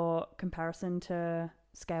your comparison to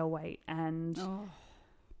scale weight and,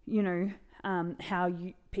 you know, how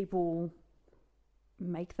people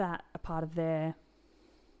make that a part of their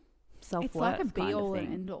self-worth. It's like a be-all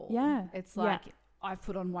and end-all. Yeah. It's like, I've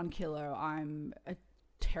put on 1 kilo, I'm a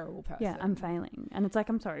terrible person. Yeah, I'm failing. And it's like,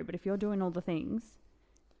 I'm sorry, but if you're doing all the things,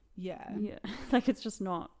 yeah, like, it's just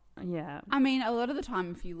not. Yeah, I mean, a lot of the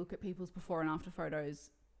time if you look at people's before and after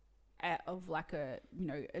photos of like a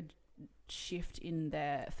shift in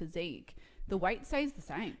their physique, the weight stays the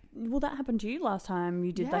same. Well, that happened to you last time.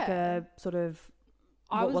 You did like a sort of,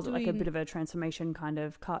 like a bit of a transformation kind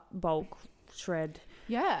of cut, bulk, shred.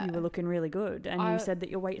 Yeah, you were looking really good, and you said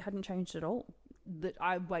that your weight hadn't changed at all. That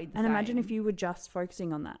I weighed the and same. Imagine if you were just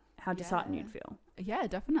focusing on that, how disheartened you'd feel. Yeah,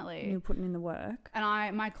 definitely. And you're putting in the work.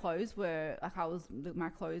 And my clothes were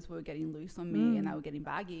getting loose on me, and they were getting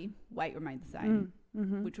baggy. Weight remained the same,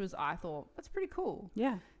 which was, I thought, that's pretty cool.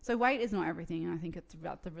 Yeah. So weight is not everything, and I think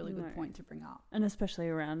that's a really good point to bring up. And especially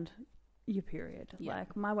around your period. Yeah.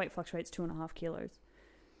 Like, my weight fluctuates 2.5 kilos.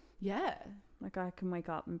 Yeah. Like, I can wake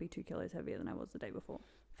up and be 2 kilos heavier than I was the day before.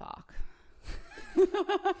 Fuck. And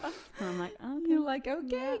I'm like, oh, you're like,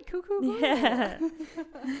 okay, cool. Yeah.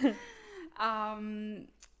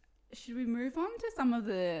 should we move on to some of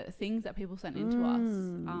the things that people sent in to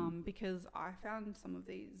us? Because I found some of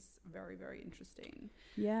these very, very interesting.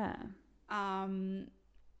 Yeah.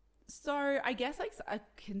 So I guess like a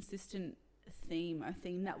consistent theme, a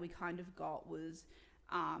theme that we kind of got was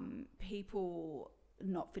people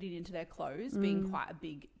not fitting into their clothes being quite a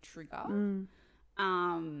big trigger.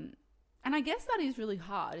 And I guess that is really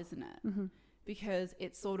hard, isn't it? Mm-hmm. Because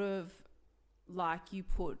it's sort of like you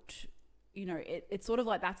put, you know, it's sort of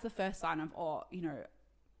like that's the first sign of, oh, you know,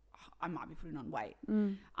 I might be putting on weight.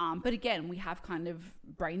 But again, we have kind of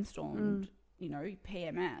brainstormed, you know,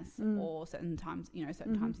 PMS or certain times, you know,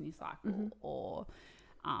 certain times in your cycle or,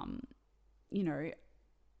 you know,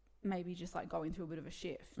 maybe just like going through a bit of a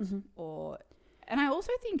shift or, and I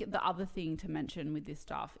also think the other thing to mention with this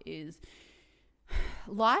stuff is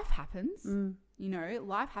life happens, you know,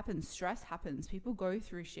 life happens, stress happens, people go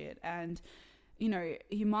through shit and, you know,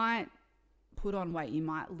 you might put on weight, you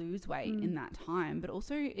might lose weight in that time, but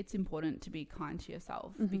also it's important to be kind to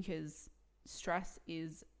yourself because stress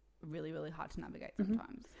is really, really hard to navigate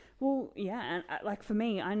sometimes. Well, yeah, and like for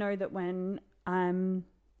me, I know that when I'm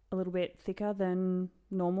a little bit thicker than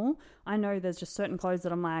normal, I know there's just certain clothes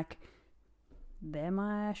that I'm like, they're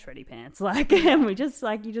my shreddy pants, like, and we just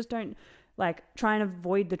like, you just don't like try and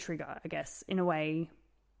avoid the trigger, I guess, in a way.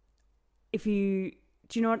 If you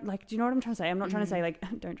do you know what I'm trying to say? I'm not trying to say like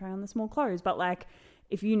don't try on the small clothes, but like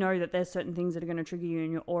if you know that there's certain things that are going to trigger you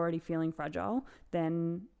and you're already feeling fragile,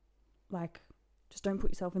 then like just don't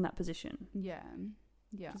put yourself in that position. Yeah.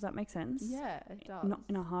 Does that make sense? Yeah, it does. Not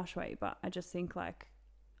in a harsh way, but I just think like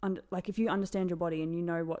if you understand your body and you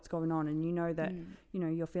know what's going on and you know that you know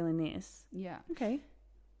you're feeling this. Yeah. Okay.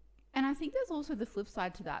 And I think there's also the flip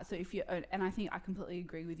side to that. So if you, and I think I completely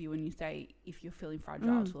agree with you when you say if you're feeling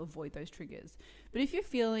fragile to avoid those triggers. But if you're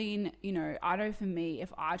feeling, you know, I know for me,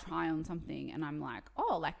 if I try on something and I'm like,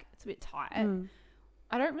 oh, like it's a bit tight,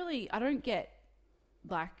 I don't get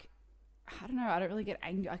like, I don't know, I don't really get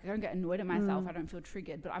angry. Like I don't get annoyed at myself. I don't feel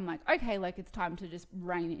triggered, but I'm like, okay, like it's time to just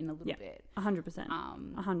rein it in a little bit. 100%.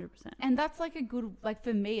 100%. And that's like a good, like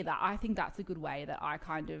for me, that I think that's a good way that I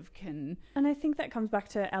kind of can. And I think that comes back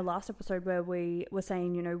to our last episode where we were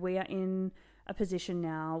saying, you know, we are in a position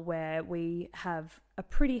now where we have a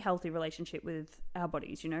pretty healthy relationship with our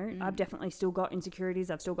bodies, you know. I've definitely still got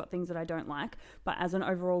insecurities. I've still got things that I don't like. But as an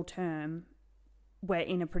overall term, we're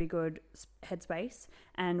in a pretty good headspace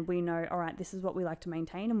and we know, all right, this is what we like to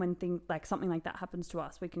maintain. And when something like that happens to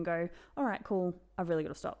us, we can go, all right, cool. I've really got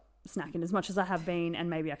to stop snacking as much as I have been and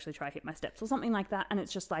maybe actually try hit my steps or something like that. And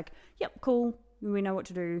it's just like, yep, cool. We know what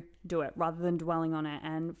to do it, rather than dwelling on it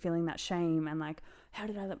and feeling that shame and like, how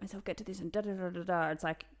did I let myself get to this and da da da da da. It's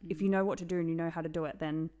like, if you know what to do and you know how to do it,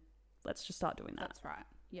 then let's just start doing that. That's right.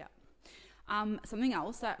 Yeah. Something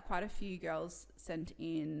else that quite a few girls sent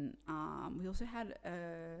in, we also had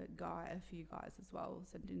a few guys as well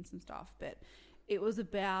sent in some stuff, but it was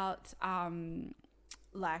about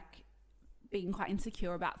like being quite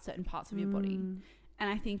insecure about certain parts of your body. And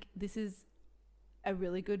I think this is a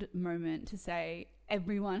really good moment to say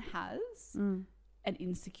everyone has an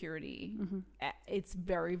insecurity. It's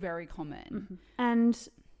very, very common. And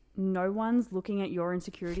no one's looking at your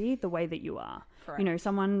insecurity the way that you are. Correct. You know,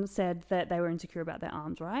 someone said that they were insecure about their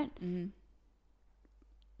arms, right?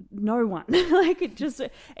 No one.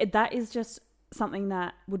 That is just something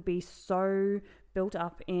that would be so built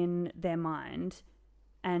up in their mind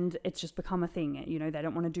and it's just become a thing. You know, they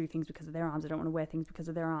don't want to do things because of their arms. They don't want to wear things because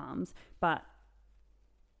of their arms. But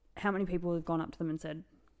how many people have gone up to them and said,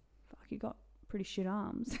 fuck, you got pretty shit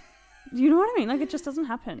arms? You know what I mean? Like, it just doesn't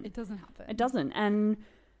happen. It doesn't happen. It doesn't. And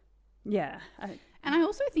yeah. And I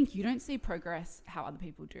also think you don't see progress how other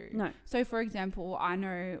people do. No. So, for example, I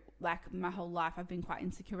know, like, my whole life I've been quite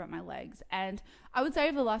insecure about my legs. And I would say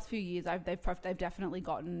over the last few years, they've definitely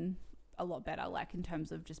gotten a lot better, like, in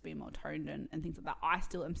terms of just being more toned and things like that. I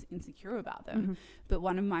still am insecure about them. But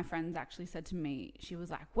one of my friends actually said to me, she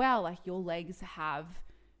was like, wow, like, your legs have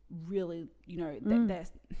really, you know, they're...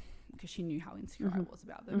 because she knew how insecure I was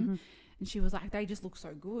about them. And she was like, they just look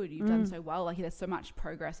so good. You've done so well. Like, there's so much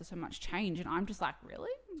progress. There's so much change. And I'm just like,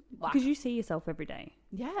 really? Like, because you see yourself every day.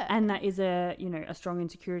 Yeah. And that is a strong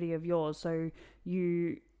insecurity of yours. So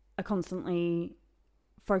you are constantly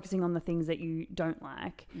focusing on the things that you don't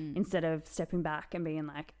like instead of stepping back and being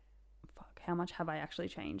like, fuck, how much have I actually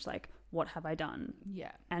changed? Like, what have I done?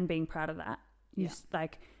 Yeah. And being proud of that.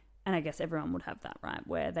 And I guess everyone would have that, right?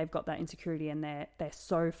 Where they've got that insecurity and they're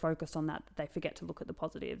so focused on that they forget to look at the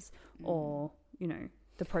positives or, you know,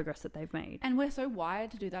 the progress that they've made. And we're so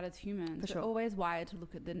wired to do that as humans. For sure. We're always wired to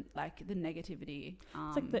look at the negativity.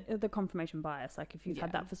 It's like the confirmation bias. Like, if you've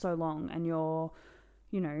had that for so long and you're,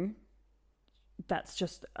 you know, that's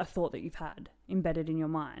just a thought that you've had embedded in your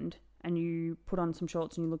mind, and you put on some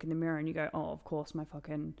shorts and you look in the mirror and you go, oh, of course my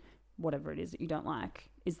fucking whatever it is that you don't like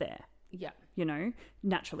is there. Yeah. You know,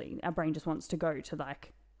 naturally our brain just wants to go to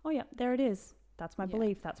like, oh yeah, there it is. That's my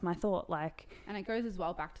belief. That's my thought. Like, and it goes as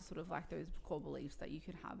well back to sort of like those core beliefs that you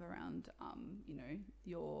could have around, you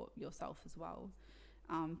know, yourself as well.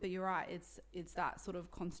 But you're right. It's that sort of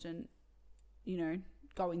constant, you know,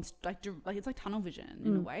 going like it's like tunnel vision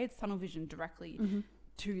in a way. It's tunnel vision directly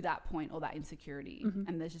to that point or that insecurity,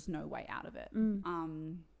 and there's just no way out of it.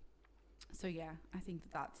 So yeah, I think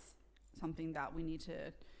that's something that we need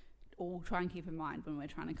to all try and keep in mind when we're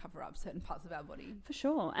trying to cover up certain parts of our body. For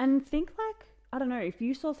sure. And think like, I don't know, if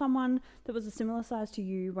you saw someone that was a similar size to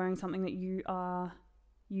you wearing something that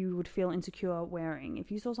you would feel insecure wearing, if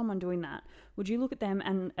you saw someone doing that, would you look at them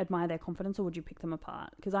and admire their confidence, or would you pick them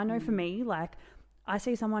apart? Because I know for me, like, I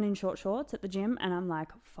see someone in short shorts at the gym and I'm like,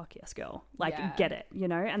 fuck yes, girl. Like, get it, you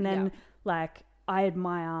know? And then, like, I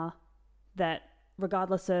admire that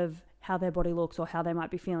regardless of how their body looks or how they might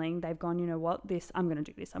be feeling, they've gone, you know what, I'm going to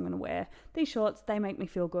do this. I'm going to wear these shorts. They make me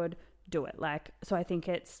feel good. Do it. Like, so I think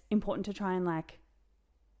it's important to try and, like,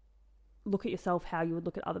 look at yourself how you would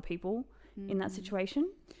look at other people in that situation.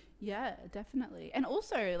 Yeah, definitely. And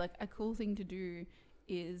also, like, a cool thing to do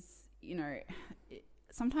is, you know,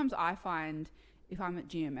 sometimes I find if I'm at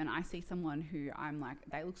gym and I see someone who I'm like,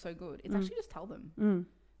 they look so good, it's actually just tell them.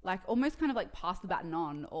 Like, almost kind of like pass the baton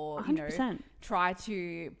on, or, 100%. You know, try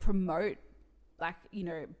to promote, like, you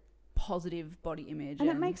know, positive body image. And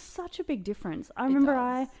it makes such a big difference. I remember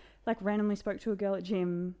I, like, randomly spoke to a girl at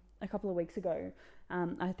gym a couple of weeks ago.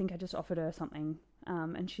 I think I just offered her something,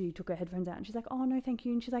 and she took her headphones out and she's like, oh, no, thank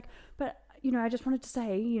you. And she's like, but, you know, I just wanted to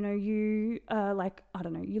say, you know, you, like, I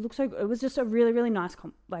don't know, you look so good. It was just a really, really nice,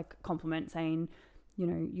 compliment saying, you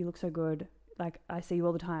know, you look so good. Like, I see you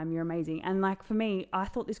all the time. You're amazing. And, like, for me, I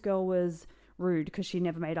thought this girl was rude because she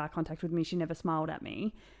never made eye contact with me. She never smiled at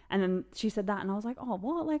me. And then she said that and I was like, oh,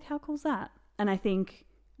 what? Like, how cool's that? And I think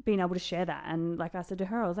being able to share that, and like I said to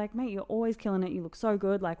her, I was like, mate, you're always killing it. You look so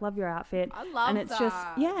good. Like, love your outfit. I love and it's that. just,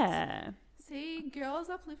 yeah. See, girls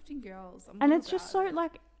uplifting girls. And it's just so,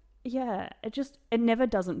 like, yeah, it never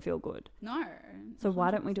doesn't feel good. No. So 100%.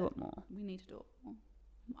 Why don't we do it more? We need to do it more.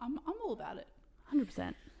 I'm all about it.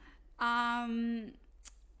 100%.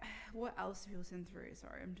 What else do people send through?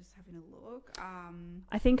 Sorry, I'm just having a look.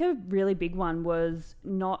 I think a really big one was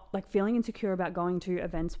not, like, feeling insecure about going to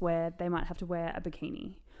events where they might have to wear a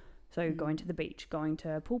bikini. So going to the beach, going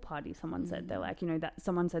to a pool party, someone said, they're like, you know, that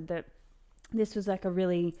someone said that this was like a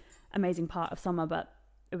really amazing part of summer, but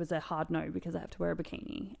it was a hard no because I have to wear a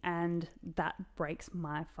bikini. And that breaks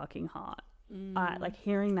my fucking heart. Like,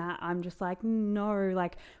 hearing that, I'm just like, no,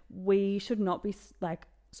 like, we should not be, like,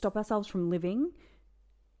 stop ourselves from living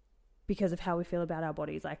because of how we feel about our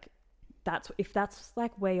bodies. Like, if that's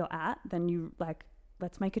like where you're at, then you, like,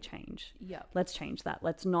 let's make a change. Yeah. Let's change that.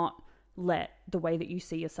 Let's not let the way that you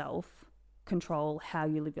see yourself control how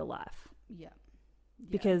you live your life. Yeah.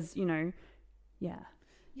 Because, you know, yeah.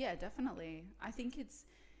 Yeah, definitely. I think it's,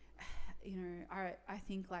 you know, I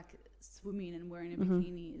think, like, swimming and wearing a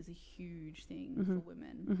bikini is a huge thing for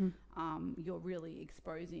women. You're really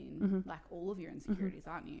exposing like all of your insecurities,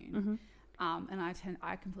 aren't you? And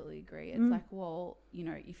I completely agree. It's like, well, you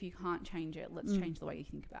know, if you can't change it, let's change the way you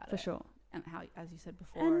think about it. For sure. And how, as you said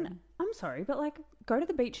before. And I'm sorry, but, like, go to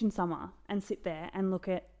the beach in summer and sit there and look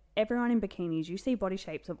at everyone in bikinis. You see body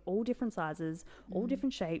shapes of all different sizes, all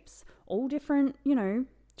different shapes, all different, you know,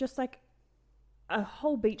 just like a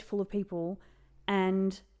whole beach full of people.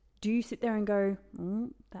 And do you sit there and go,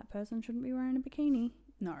 that person shouldn't be wearing a bikini?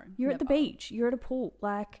 No. You're never. at the beach. You're at a pool.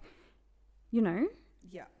 Like, you know?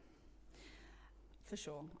 Yeah. For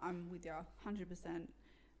sure. I'm with you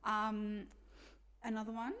 100%.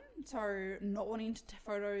 Another one, so not wanting to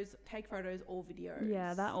take photos or videos.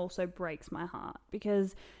 Yeah, that also breaks my heart,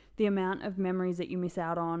 because the amount of memories that you miss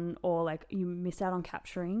out on, or like you miss out on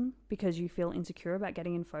capturing because you feel insecure about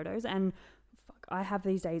getting in photos. And fuck, I have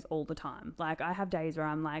these days all the time. Like, I have days where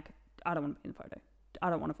I'm like, I don't want to be in a photo.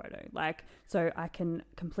 I don't want a photo. Like, so I can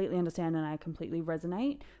completely understand and I completely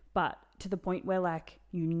resonate. But to the point where, like,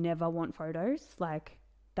 you never want photos, like,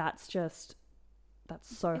 that's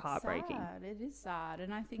so heartbreaking. Sad. It is sad.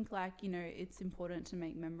 And I think, like, you know, it's important to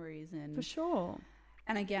make memories. And for sure.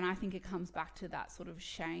 And again, I think it comes back to that sort of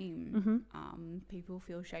shame. People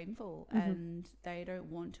feel shameful and they don't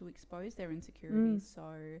want to expose their insecurities.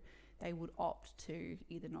 So they would opt to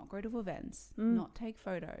either not go to events, not take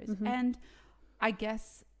photos. And I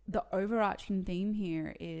guess the overarching theme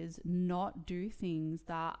here is not do things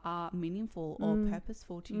that are meaningful or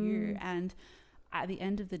purposeful to you. And at the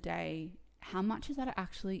end of the day, how much is that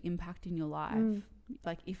actually impacting your life?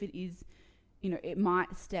 Like if it is, you know, it might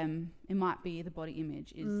be the body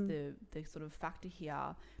image is the sort of factor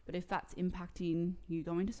here. But if that's impacting you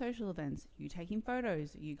going to social events, you taking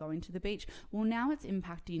photos, you going to the beach, well, now it's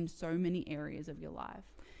impacting so many areas of your life.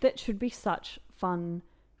 That should be such fun,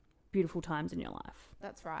 beautiful times in your life.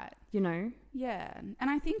 That's right. You know? Yeah. And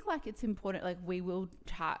I think like it's important, like we will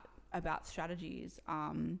chat about strategies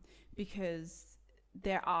because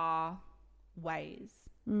there are ways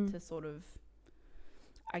to sort of,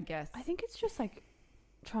 I guess. I think it's just like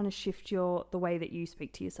trying to shift the way that you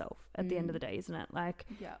speak to yourself at the end of the day, isn't it? Like,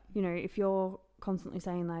 you know, if you're constantly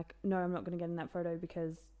saying like, no, I'm not going to get in that photo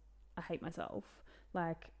because I hate myself,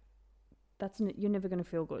 like you're never going to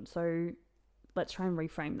feel good. So let's try and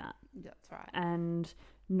reframe that. That's right. And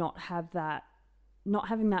not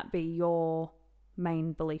having that be your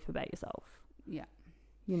main belief about yourself. Yeah.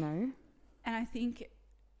 You know? And I think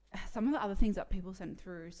some of the other things that people sent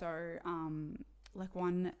through, so like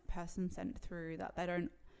one person sent through that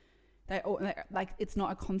they like it's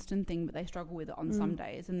not a constant thing, but they struggle with it on some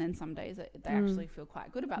days, and then some days they actually feel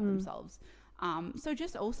quite good about themselves. So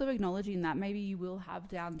just also acknowledging that maybe you will have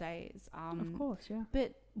down days. Of course, yeah.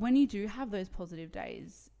 But when you do have those positive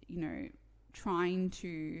days, you know, trying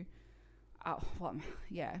to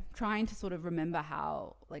sort of remember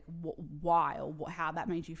how, like, why or how that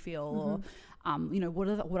made you feel, or you know, what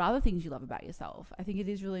are the things you love about yourself. I think it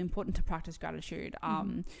is really important to practice gratitude,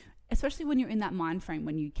 especially when you're in that mind frame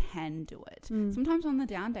when you can do it. Sometimes on the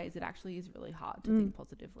down days, it actually is really hard to think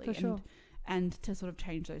positively. For sure. And to sort of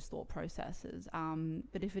change those thought processes.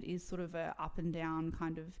 But if it is sort of a up and down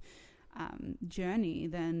kind of journey,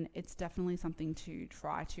 then it's definitely something to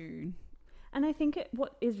try to. And I think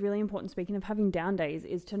what is really important, speaking of having down days,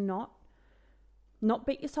 is to not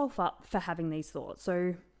beat yourself up for having these thoughts.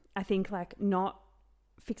 So I think like not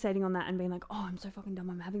fixating on that and being like, oh, I'm so fucking dumb,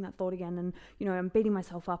 I'm having that thought again, and you know, I'm beating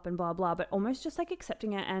myself up and blah blah, but almost just like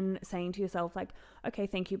accepting it and saying to yourself like, okay,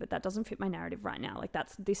 thank you, but that doesn't fit my narrative right now, like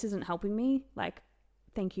this isn't helping me, like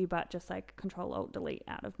thank you, but just like Control Alt Delete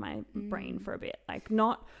out of my brain for a bit, like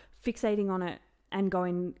not fixating on it and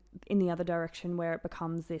going in the other direction where it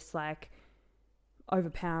becomes this like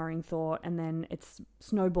overpowering thought, and then it's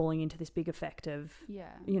snowballing into this big effect of,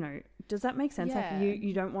 you know, does that make sense? Like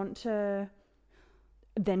you don't want to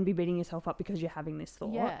then be beating yourself up because you're having this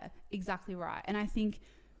thought. Yeah, exactly right. And I think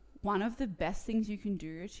one of the best things you can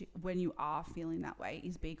do when you are feeling that way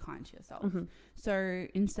is be kind to yourself. So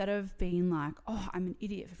instead of being like, oh, I'm an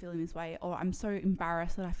idiot for feeling this way, or I'm so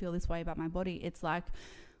embarrassed that I feel this way about my body, it's like,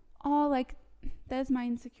 oh, like there's my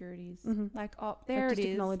insecurities. Like, oh, there like it is.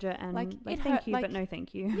 Just acknowledge it and like it thank you, like, but no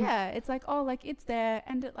thank you. Yeah, it's like, oh, like it's there,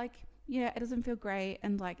 and it like, yeah, it doesn't feel great,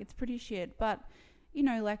 and like it's pretty shit, but you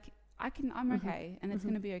know, like I'm okay, and it's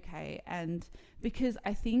going to be okay. And because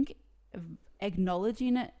I think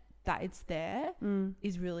acknowledging it, that it's there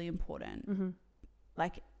is really important.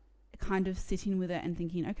 Like kind of sitting with it and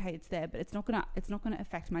thinking, okay, it's there, but it's not gonna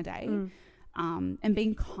affect my day. And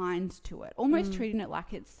being kind to it, almost treating it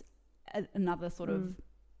like it's another sort of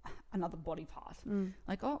another body part.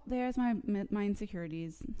 Like, oh, there's my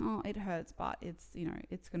insecurities. Oh, it hurts, but it's, you know,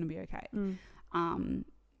 it's going to be okay.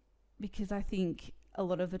 Because I think a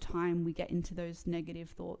lot of the time we get into those negative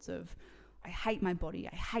thoughts of, I hate my body,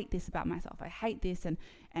 I hate this about myself, I hate this,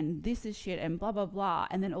 and this is shit, and blah blah blah,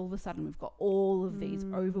 and then all of a sudden we've got all of these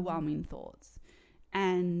overwhelming thoughts,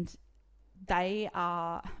 and they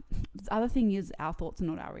are. The other thing is, our thoughts are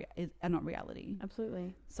not reality.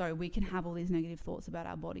 Absolutely. So we can have all these negative thoughts about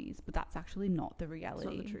our bodies, but that's actually not the reality.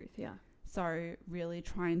 It's not the truth. Yeah. So really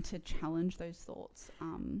trying to challenge those thoughts.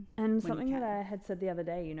 And something that I had said the other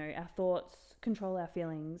day, you know, our thoughts control our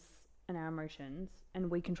feelings and our emotions, and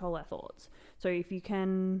we control our thoughts. So if you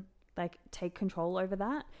can like take control over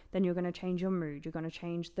that, then you're going to change your mood. You're going to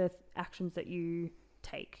change the actions that you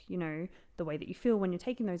take, you know, the way that you feel when you're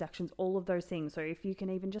taking those actions, all of those things. So if you can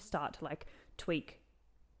even just start to like tweak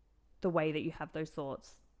the way that you have those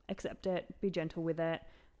thoughts, accept it, be gentle with it.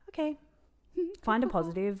 Okay. Find a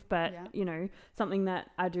positive, but you know, something that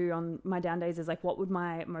I do on my down days is like, what would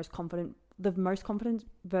the most confident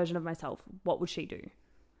version of myself, what would she do?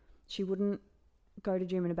 She wouldn't go to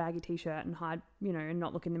gym in a baggy t-shirt and hide, you know, and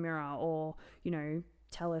not look in the mirror, or, you know,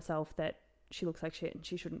 tell herself that she looks like shit and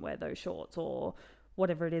she shouldn't wear those shorts, or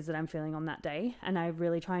whatever it is that I'm feeling on that day. And I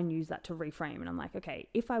really try and use that to reframe. And I'm like, okay,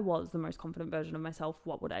 if I was the most confident version of myself,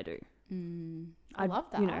 what would I do? I love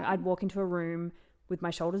that. You know, I'd walk into a room with my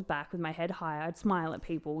shoulders back, with my head high. I'd smile at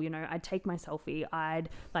people, you know, I'd take my selfie. I'd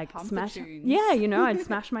like smash. Yeah, you know, I'd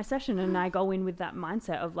smash my session, and I go in with that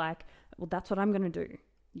mindset of like, well, that's what I'm going to do.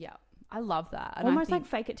 Yeah. I love that. And almost like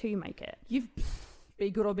fake it till you make it. Be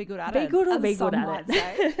good or be good at it. Be good or be good at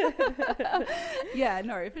it. Yeah,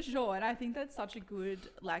 no, for sure. And I think that's such a good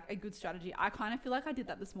strategy. I kind of feel like I did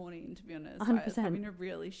that this morning, to be honest. 100%. I was having a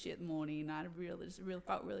really shit morning. I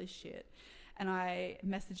felt really shit. And I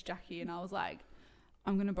messaged Jackie and I was like,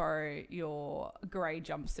 I'm going to borrow your grey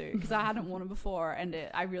jumpsuit because I hadn't worn it before and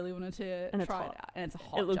I really wanted to try it out. And it's a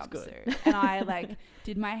hot looks jumpsuit. good. And I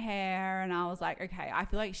did my hair and I was like, okay, I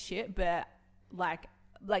feel like shit, but like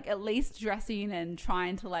at least dressing and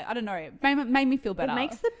trying to I don't know, it made me feel better. It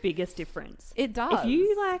makes the biggest difference. It does. If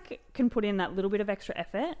you can put in that little bit of extra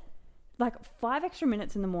effort, 5 extra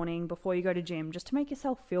minutes in the morning before you go to gym just to make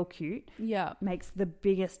yourself feel cute, makes the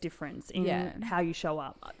biggest difference in how you show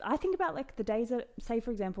up. I think about the days that, say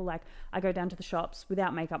for example, I go down to the shops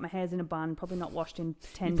without makeup, my hair's in a bun, probably not washed in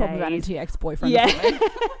 10 days. Probably ran into your ex-boyfriend. Yeah,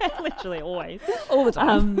 literally always, all the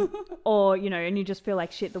time. Or and you just feel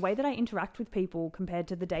like shit. The way that I interact with people compared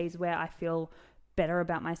to the days where I feel better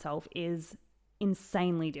about myself is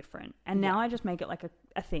insanely different. And now I just make it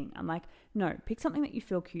a thing. I'm like, no, pick something that you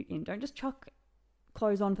feel cute in. Don't just chuck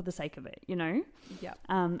clothes on for the sake of it, Yeah.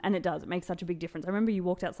 And it does. It makes such a big difference. I remember you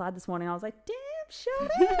walked outside this morning. I was like, damn,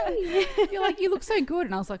 shawty. You're like, you look so good.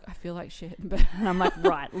 And I was like, I feel like shit. But and I'm like,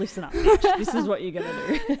 right, listen up, bitch. This is what you're going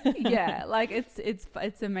to do. Yeah.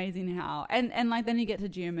 It's amazing how, and then you get to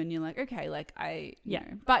gym and you're like, okay, you know,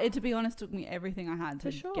 but to be honest, took me everything I had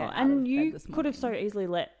to get out and of you bed this could have morning. so easily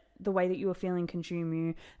let the way that you were feeling consume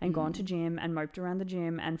you and gone to gym and moped around the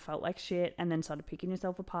gym and felt like shit and then started picking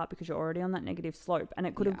yourself apart because you're already on that negative slope, and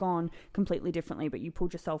it could have gone completely differently, but you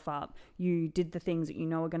pulled yourself up, you did the things that you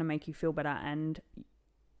know are going to make you feel better, and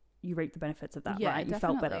you reap the benefits of that, right? You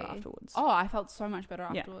felt better afterwards. Oh, I felt so much better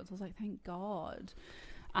afterwards. I was like, thank God.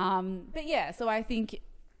 But yeah, so I think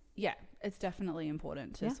it's definitely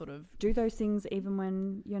important to sort of do those things even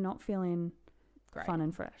when you're not feeling great, fun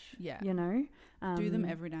and fresh. Yeah, do them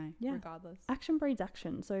every day, regardless. Action breeds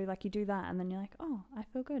action. So you do that, and then you're like, oh, I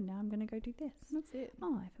feel good now. I'm going to go do this. That's it.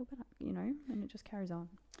 Oh, I feel better. And it just carries on.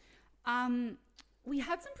 We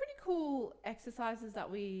had some pretty cool exercises that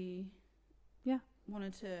we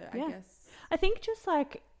wanted to, I guess. I think just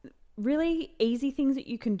really easy things that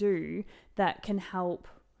you can do that can help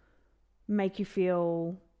make you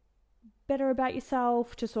feel better about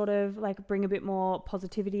yourself, to sort of bring a bit more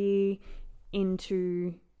positivity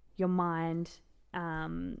into your mind,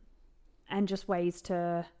 and just ways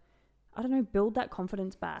to, I don't know, build that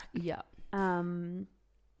confidence back. Yeah. And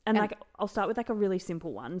I'll start with a really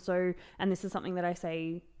simple one. So, and this is something that I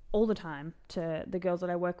say all the time to the girls that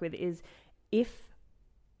I work with, is if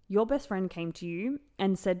your best friend came to you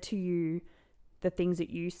and said to you the things that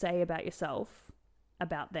you say about yourself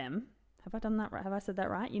about them, have I done that right? Have I said that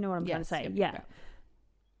right? You know what I'm trying to say? Yeah.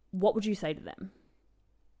 What would you say to them?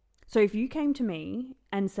 So if you came to me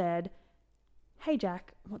and said, hey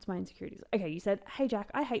Jack, what's my insecurities? Okay, you said, hey Jack,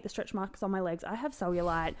 I hate the stretch marks on my legs. I have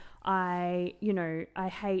cellulite. I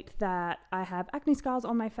hate that I have acne scars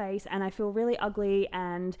on my face and I feel really ugly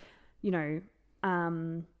and,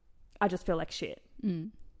 I just feel like shit.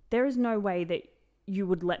 There is no way that you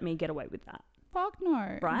would let me get away with that. Fuck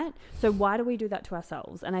no. Right? So why do we do that to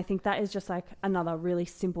ourselves? And I think that is just another really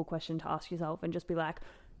simple question to ask yourself, and just be like,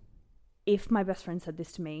 if my best friend said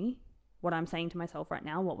this to me, what I'm saying to myself right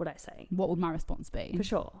now, what would I say? What would my response be? For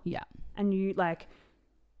sure. Yeah. And you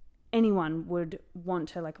anyone would want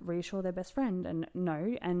to reassure their best friend and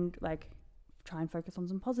know, and try and focus on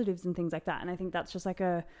some positives and things like that. And I think that's just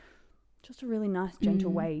a really nice,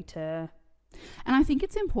 gentle way to. And I think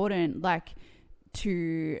it's important,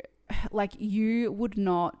 to, you would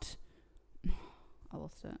not. I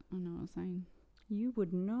lost it. I know what I was saying. You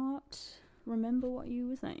would not remember what you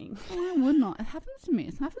were saying. I would not. It happens to me.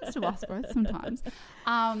 It happens to us both sometimes.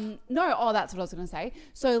 No. Oh, that's what I was going to say.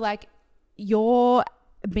 So you're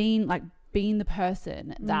being the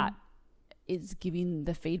person that is giving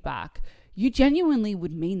the feedback. You genuinely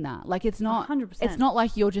would mean that. It's not 100%. It's not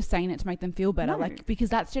like you're just saying it to make them feel better. No. Because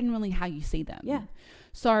that's genuinely how you see them. Yeah.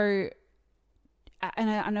 So, and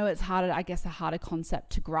I know it's harder, I guess, a harder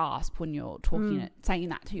concept to grasp when you're talking saying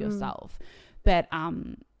that to yourself. But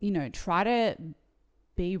try to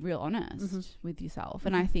be real honest with yourself.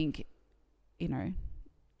 And I think,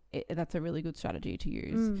 that's a really good strategy to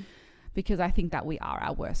use. Because I think that we are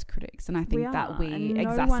our worst critics, and I think that we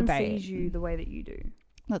exacerbate. No one sees you the way that you do.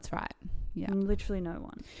 That's right. Yeah, literally no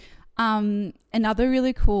one. Another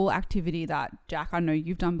really cool activity that, Jack, I know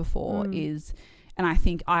you've done before is, and I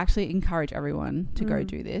think I actually encourage everyone to go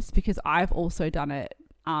do this, because I've also done it.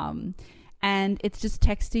 And it's just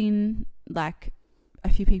texting a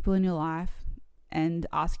few people in your life and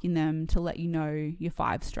asking them to let you know your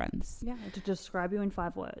 5 strengths. Yeah, to describe you in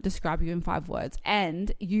 5 words. Describe you in 5 words.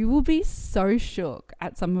 And you will be so shook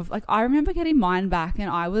at some of, like, I remember getting mine back and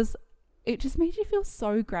it just made you feel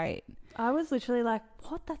so great. I was literally like,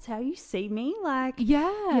 what? That's how you see me? Like, yeah.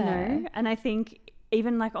 You know, and I think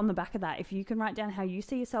even like on the back of that, if you can write down how you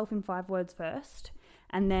see yourself in 5 words first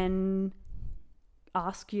and then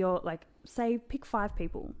ask your, like, say, pick 5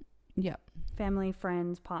 people. Yeah. Family,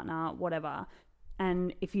 friends, partner, whatever.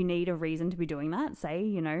 And if you need a reason to be doing that, say,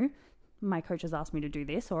 you know, my coach has asked me to do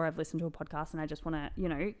this, or I've listened to a podcast and I just want to, you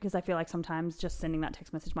know, because I feel like sometimes just sending that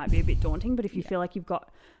text message might be a bit daunting. But if you feel like you've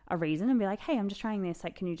got a reason and be like, hey, I'm just trying this,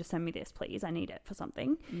 like, can you just send me this, please? I need it for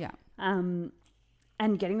something. Yeah. And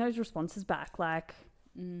getting those responses back, like,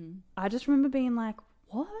 I just remember being like,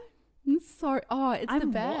 what? It's the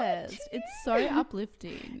best. What? It's so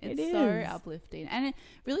uplifting. It's so is. uplifting. And it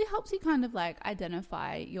really helps you kind of like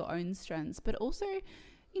identify your own strengths, but also,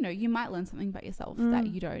 you know, you might learn something about yourself that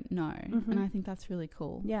you don't know. And I think that's really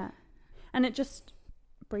cool. Yeah. And it just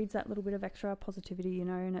breeds that little bit of extra positivity, you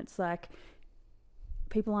know, and it's like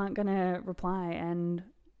people aren't going to reply and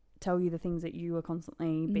tell you the things that you are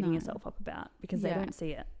constantly beating yourself up about because they don't see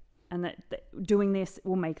it. And that doing this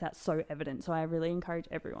will make that so evident. So I really encourage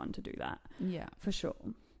everyone to do that. Yeah. For sure.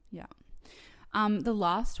 Yeah. The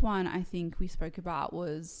last one I think we spoke about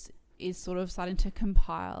is sort of starting to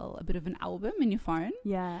compile a bit of an album in your phone.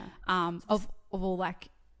 Yeah. Of all, like,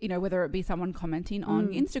 you know, whether it be someone commenting on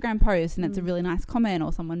Instagram posts and it's a really nice comment,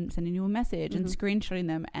 or someone sending you a message and screenshotting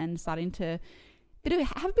them and starting to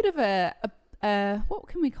have a bit of a what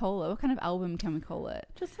can we call it? What kind of album can we call it?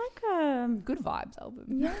 Just like a good vibes album.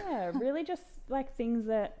 Yeah, really just like things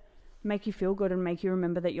that make you feel good and make you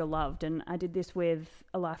remember that you're loved. And I did this with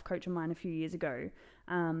a life coach of mine a few years ago.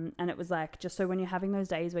 And it was like, just so when you're having those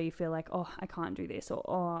days where you feel like, oh, I can't do this, or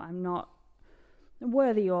oh, I'm not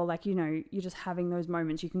worthy, or like, you know, you're just having those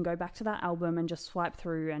moments, you can go back to that album and just swipe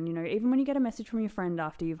through. And, you know, even when you get a message from your friend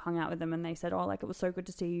after you've hung out with them and they said, oh, like, it was so good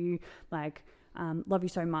to see you, like, love you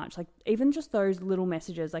so much, like, even just those little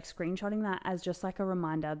messages, like screenshotting that as just like a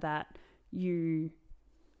reminder that you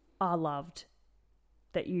are loved,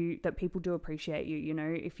 that people do appreciate you. You know,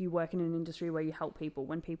 if you work in an industry where you help people,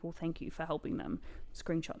 when people thank you for helping them,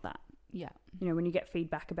 screenshot that. Yeah. You know, when you get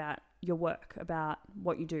feedback about your work, about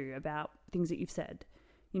what you do, about things that you've said,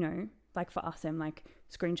 you know, like for us, I'm like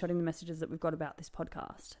screenshotting the messages that we've got about this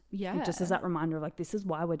podcast. Yeah. Just as that reminder of like, this is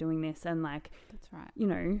why we're doing this. And like, that's right. You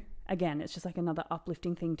know, again, it's just like another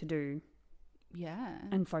uplifting thing to do. Yeah.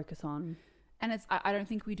 And focus on. And I don't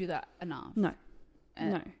think we do that enough. No.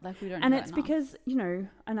 No. Like we don't. And do it's that enough. because, you know,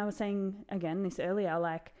 and I was saying again this earlier,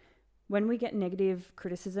 like when we get negative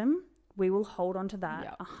criticism, we will hold on to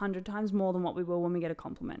that 100 times more than what we will when we get a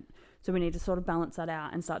compliment. So we need to sort of balance that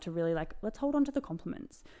out and start to really like, let's hold on to the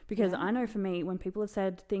compliments. Because I know for me, when people have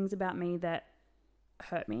said things about me that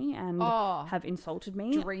hurt me and have insulted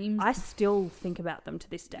me, I still think about them to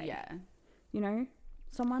this day. Yeah. You know,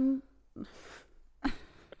 someone...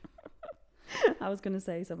 I was going to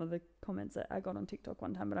say some of the comments that I got on TikTok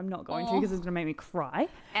one time, but I'm not going to because it's going to make me cry.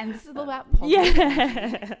 And this is all about positive.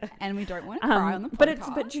 Yeah. And we don't want to cry on the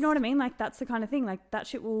podcast. But do you know what I mean? Like, that's the kind of thing. Like, that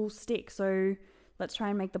shit will stick. So let's try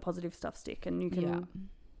and make the positive stuff stick. And you can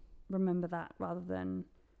remember that rather than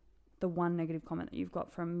the one negative comment that you've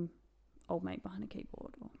got from old mate behind a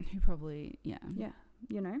keyboard. Or, who probably, Yeah,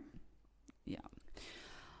 you know? Yeah.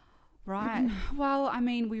 Right. Well, I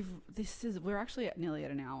mean, we're actually nearly at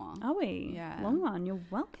an hour. Are we? Yeah. Long one. You're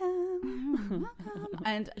welcome.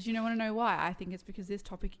 And do you want to know why? I think it's because this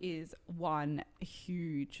topic is one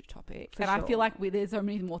huge topic. For and sure. I feel like there's so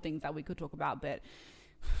many more things that we could talk about, but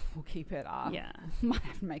we'll keep it. Might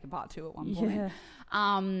have to make a part 2 at one point.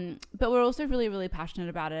 Yeah. But we're also really, really passionate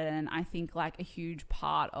about it. And I think like a huge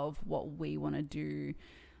part of what we want to do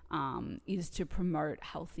is to promote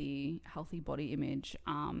healthy body image.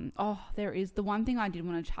 There is the one thing I did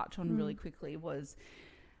want to touch on really quickly was,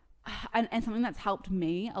 and something that's helped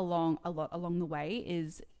me a lot along the way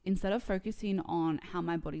is, instead of focusing on how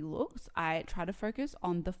my body looks, I try to focus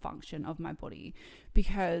on the function of my body,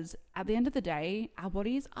 because at the end of the day, our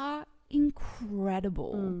bodies are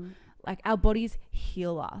incredible. Like, our bodies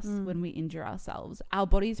heal us when we injure ourselves. Our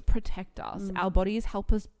bodies protect us. Our bodies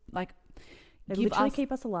help us, like, they literally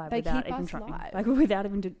keep us alive without even trying. Like, without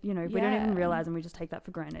even, we don't even realize, and we just take that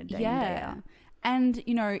for granted day in, day out. And,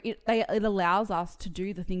 you know, it allows us to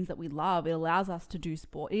do the things that we love. It allows us to do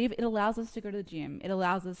sport. It allows us to go to the gym. It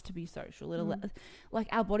allows us to be social. Like,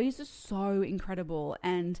 our bodies are so incredible.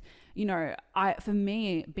 And, you know, for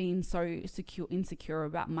me, being so insecure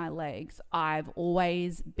about my legs, I've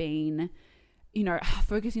always been you know,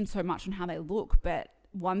 focusing so much on how they look. But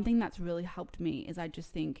one thing that's really helped me is I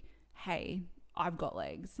just think, hey, I've got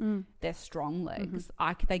legs. They're strong legs.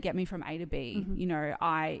 They get me from A to B. You know,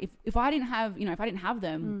 if I didn't have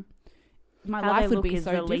them, my How life they would be look is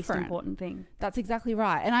so the different. least important thing. That's exactly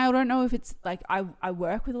right. And I don't know if it's like, I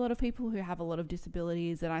work with a lot of people who have a lot of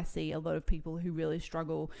disabilities, and I see a lot of people who really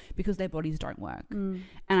struggle because their bodies don't work. And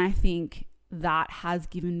I think that has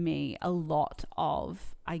given me a lot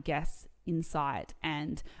of, I guess, insight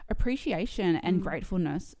and appreciation and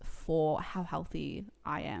gratefulness for how healthy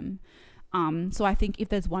I am. So I think if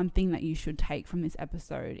there's one thing that you should take from this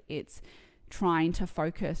episode, it's trying to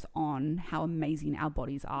focus on how amazing our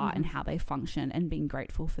bodies are and how they function, and being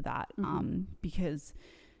grateful for that. Because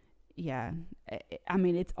I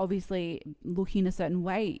mean, it's obviously looking a certain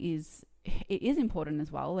way is important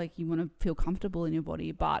as well. Like, you want to feel comfortable in your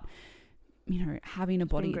body, but you know, having a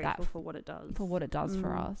body that for what it does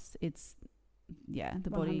for us, it's the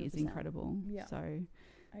body is 100%. incredible. So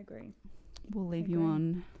I agree. We'll leave you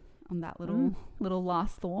on that little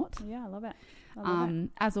last thought. I love it.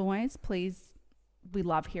 As always, please, we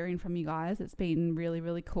love hearing from you guys. It's been really,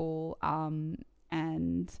 really cool.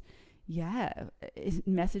 And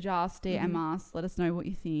message us, DM us, let us know what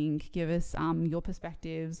you think. Give us your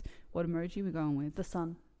perspectives. What emoji we're going with? The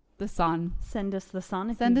sun. Send us the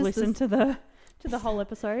sun if you've listened to the whole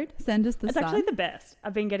episode. Send us the sun. It's actually the best.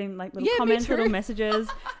 I've been getting like little comments, little messages,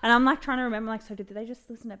 and I'm like trying to remember, like, so did they just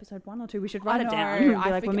listen to episode 1 or 2? We should write it down. Be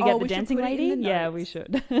like, when we get the dancing lady, we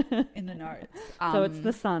should. In the notes. So it's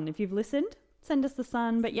the sun. If you've listened, send us the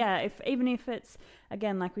sun. But even if it's,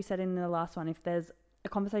 again, like we said in the last one, if there's a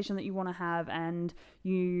conversation that you want to have and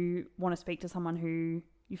you want to speak to someone who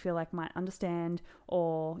you feel like might understand,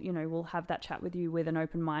 or, you know, we'll have that chat with you with an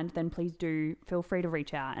open mind, then please do feel free to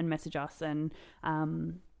reach out and message us. And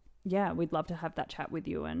we'd love to have that chat with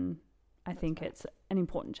you. And I think it's an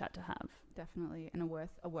important chat to have. Definitely. And a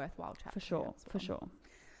worthwhile chat. For sure. For sure.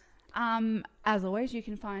 As always, you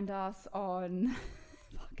can find us on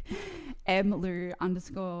mlu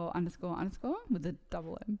 _ with a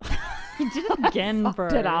double M. You did it again, bro.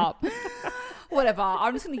 Fucked it up. Whatever.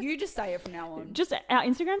 You just say it from now on. Just our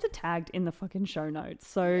Instagrams are tagged in the fucking show notes.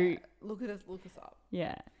 So look us up.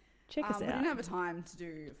 Yeah. Check us out. We didn't have a time to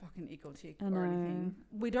do fucking equal tick or anything.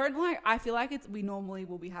 We don't I feel like we normally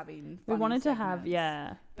will be having we wanted to segments,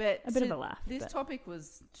 have, but a bit of a laugh. This topic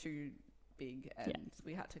was too big, and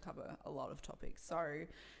we had to cover a lot of topics. So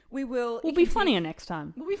we'll be funnier next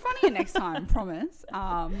time. We'll be funnier next time, promise.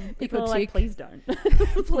 People are like, please don't.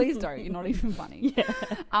 Please don't. You're not even funny. Yeah.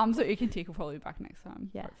 So Eek and Tick will probably be back next time.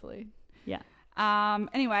 Yeah. Hopefully. Yeah.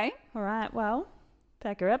 Anyway. All right. Well,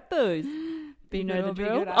 pack her up, booze. You know the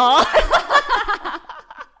drill.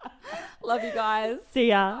 Love you guys. See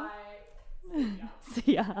ya. Bye.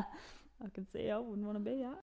 See ya. I can see ya. Wouldn't want to be ya.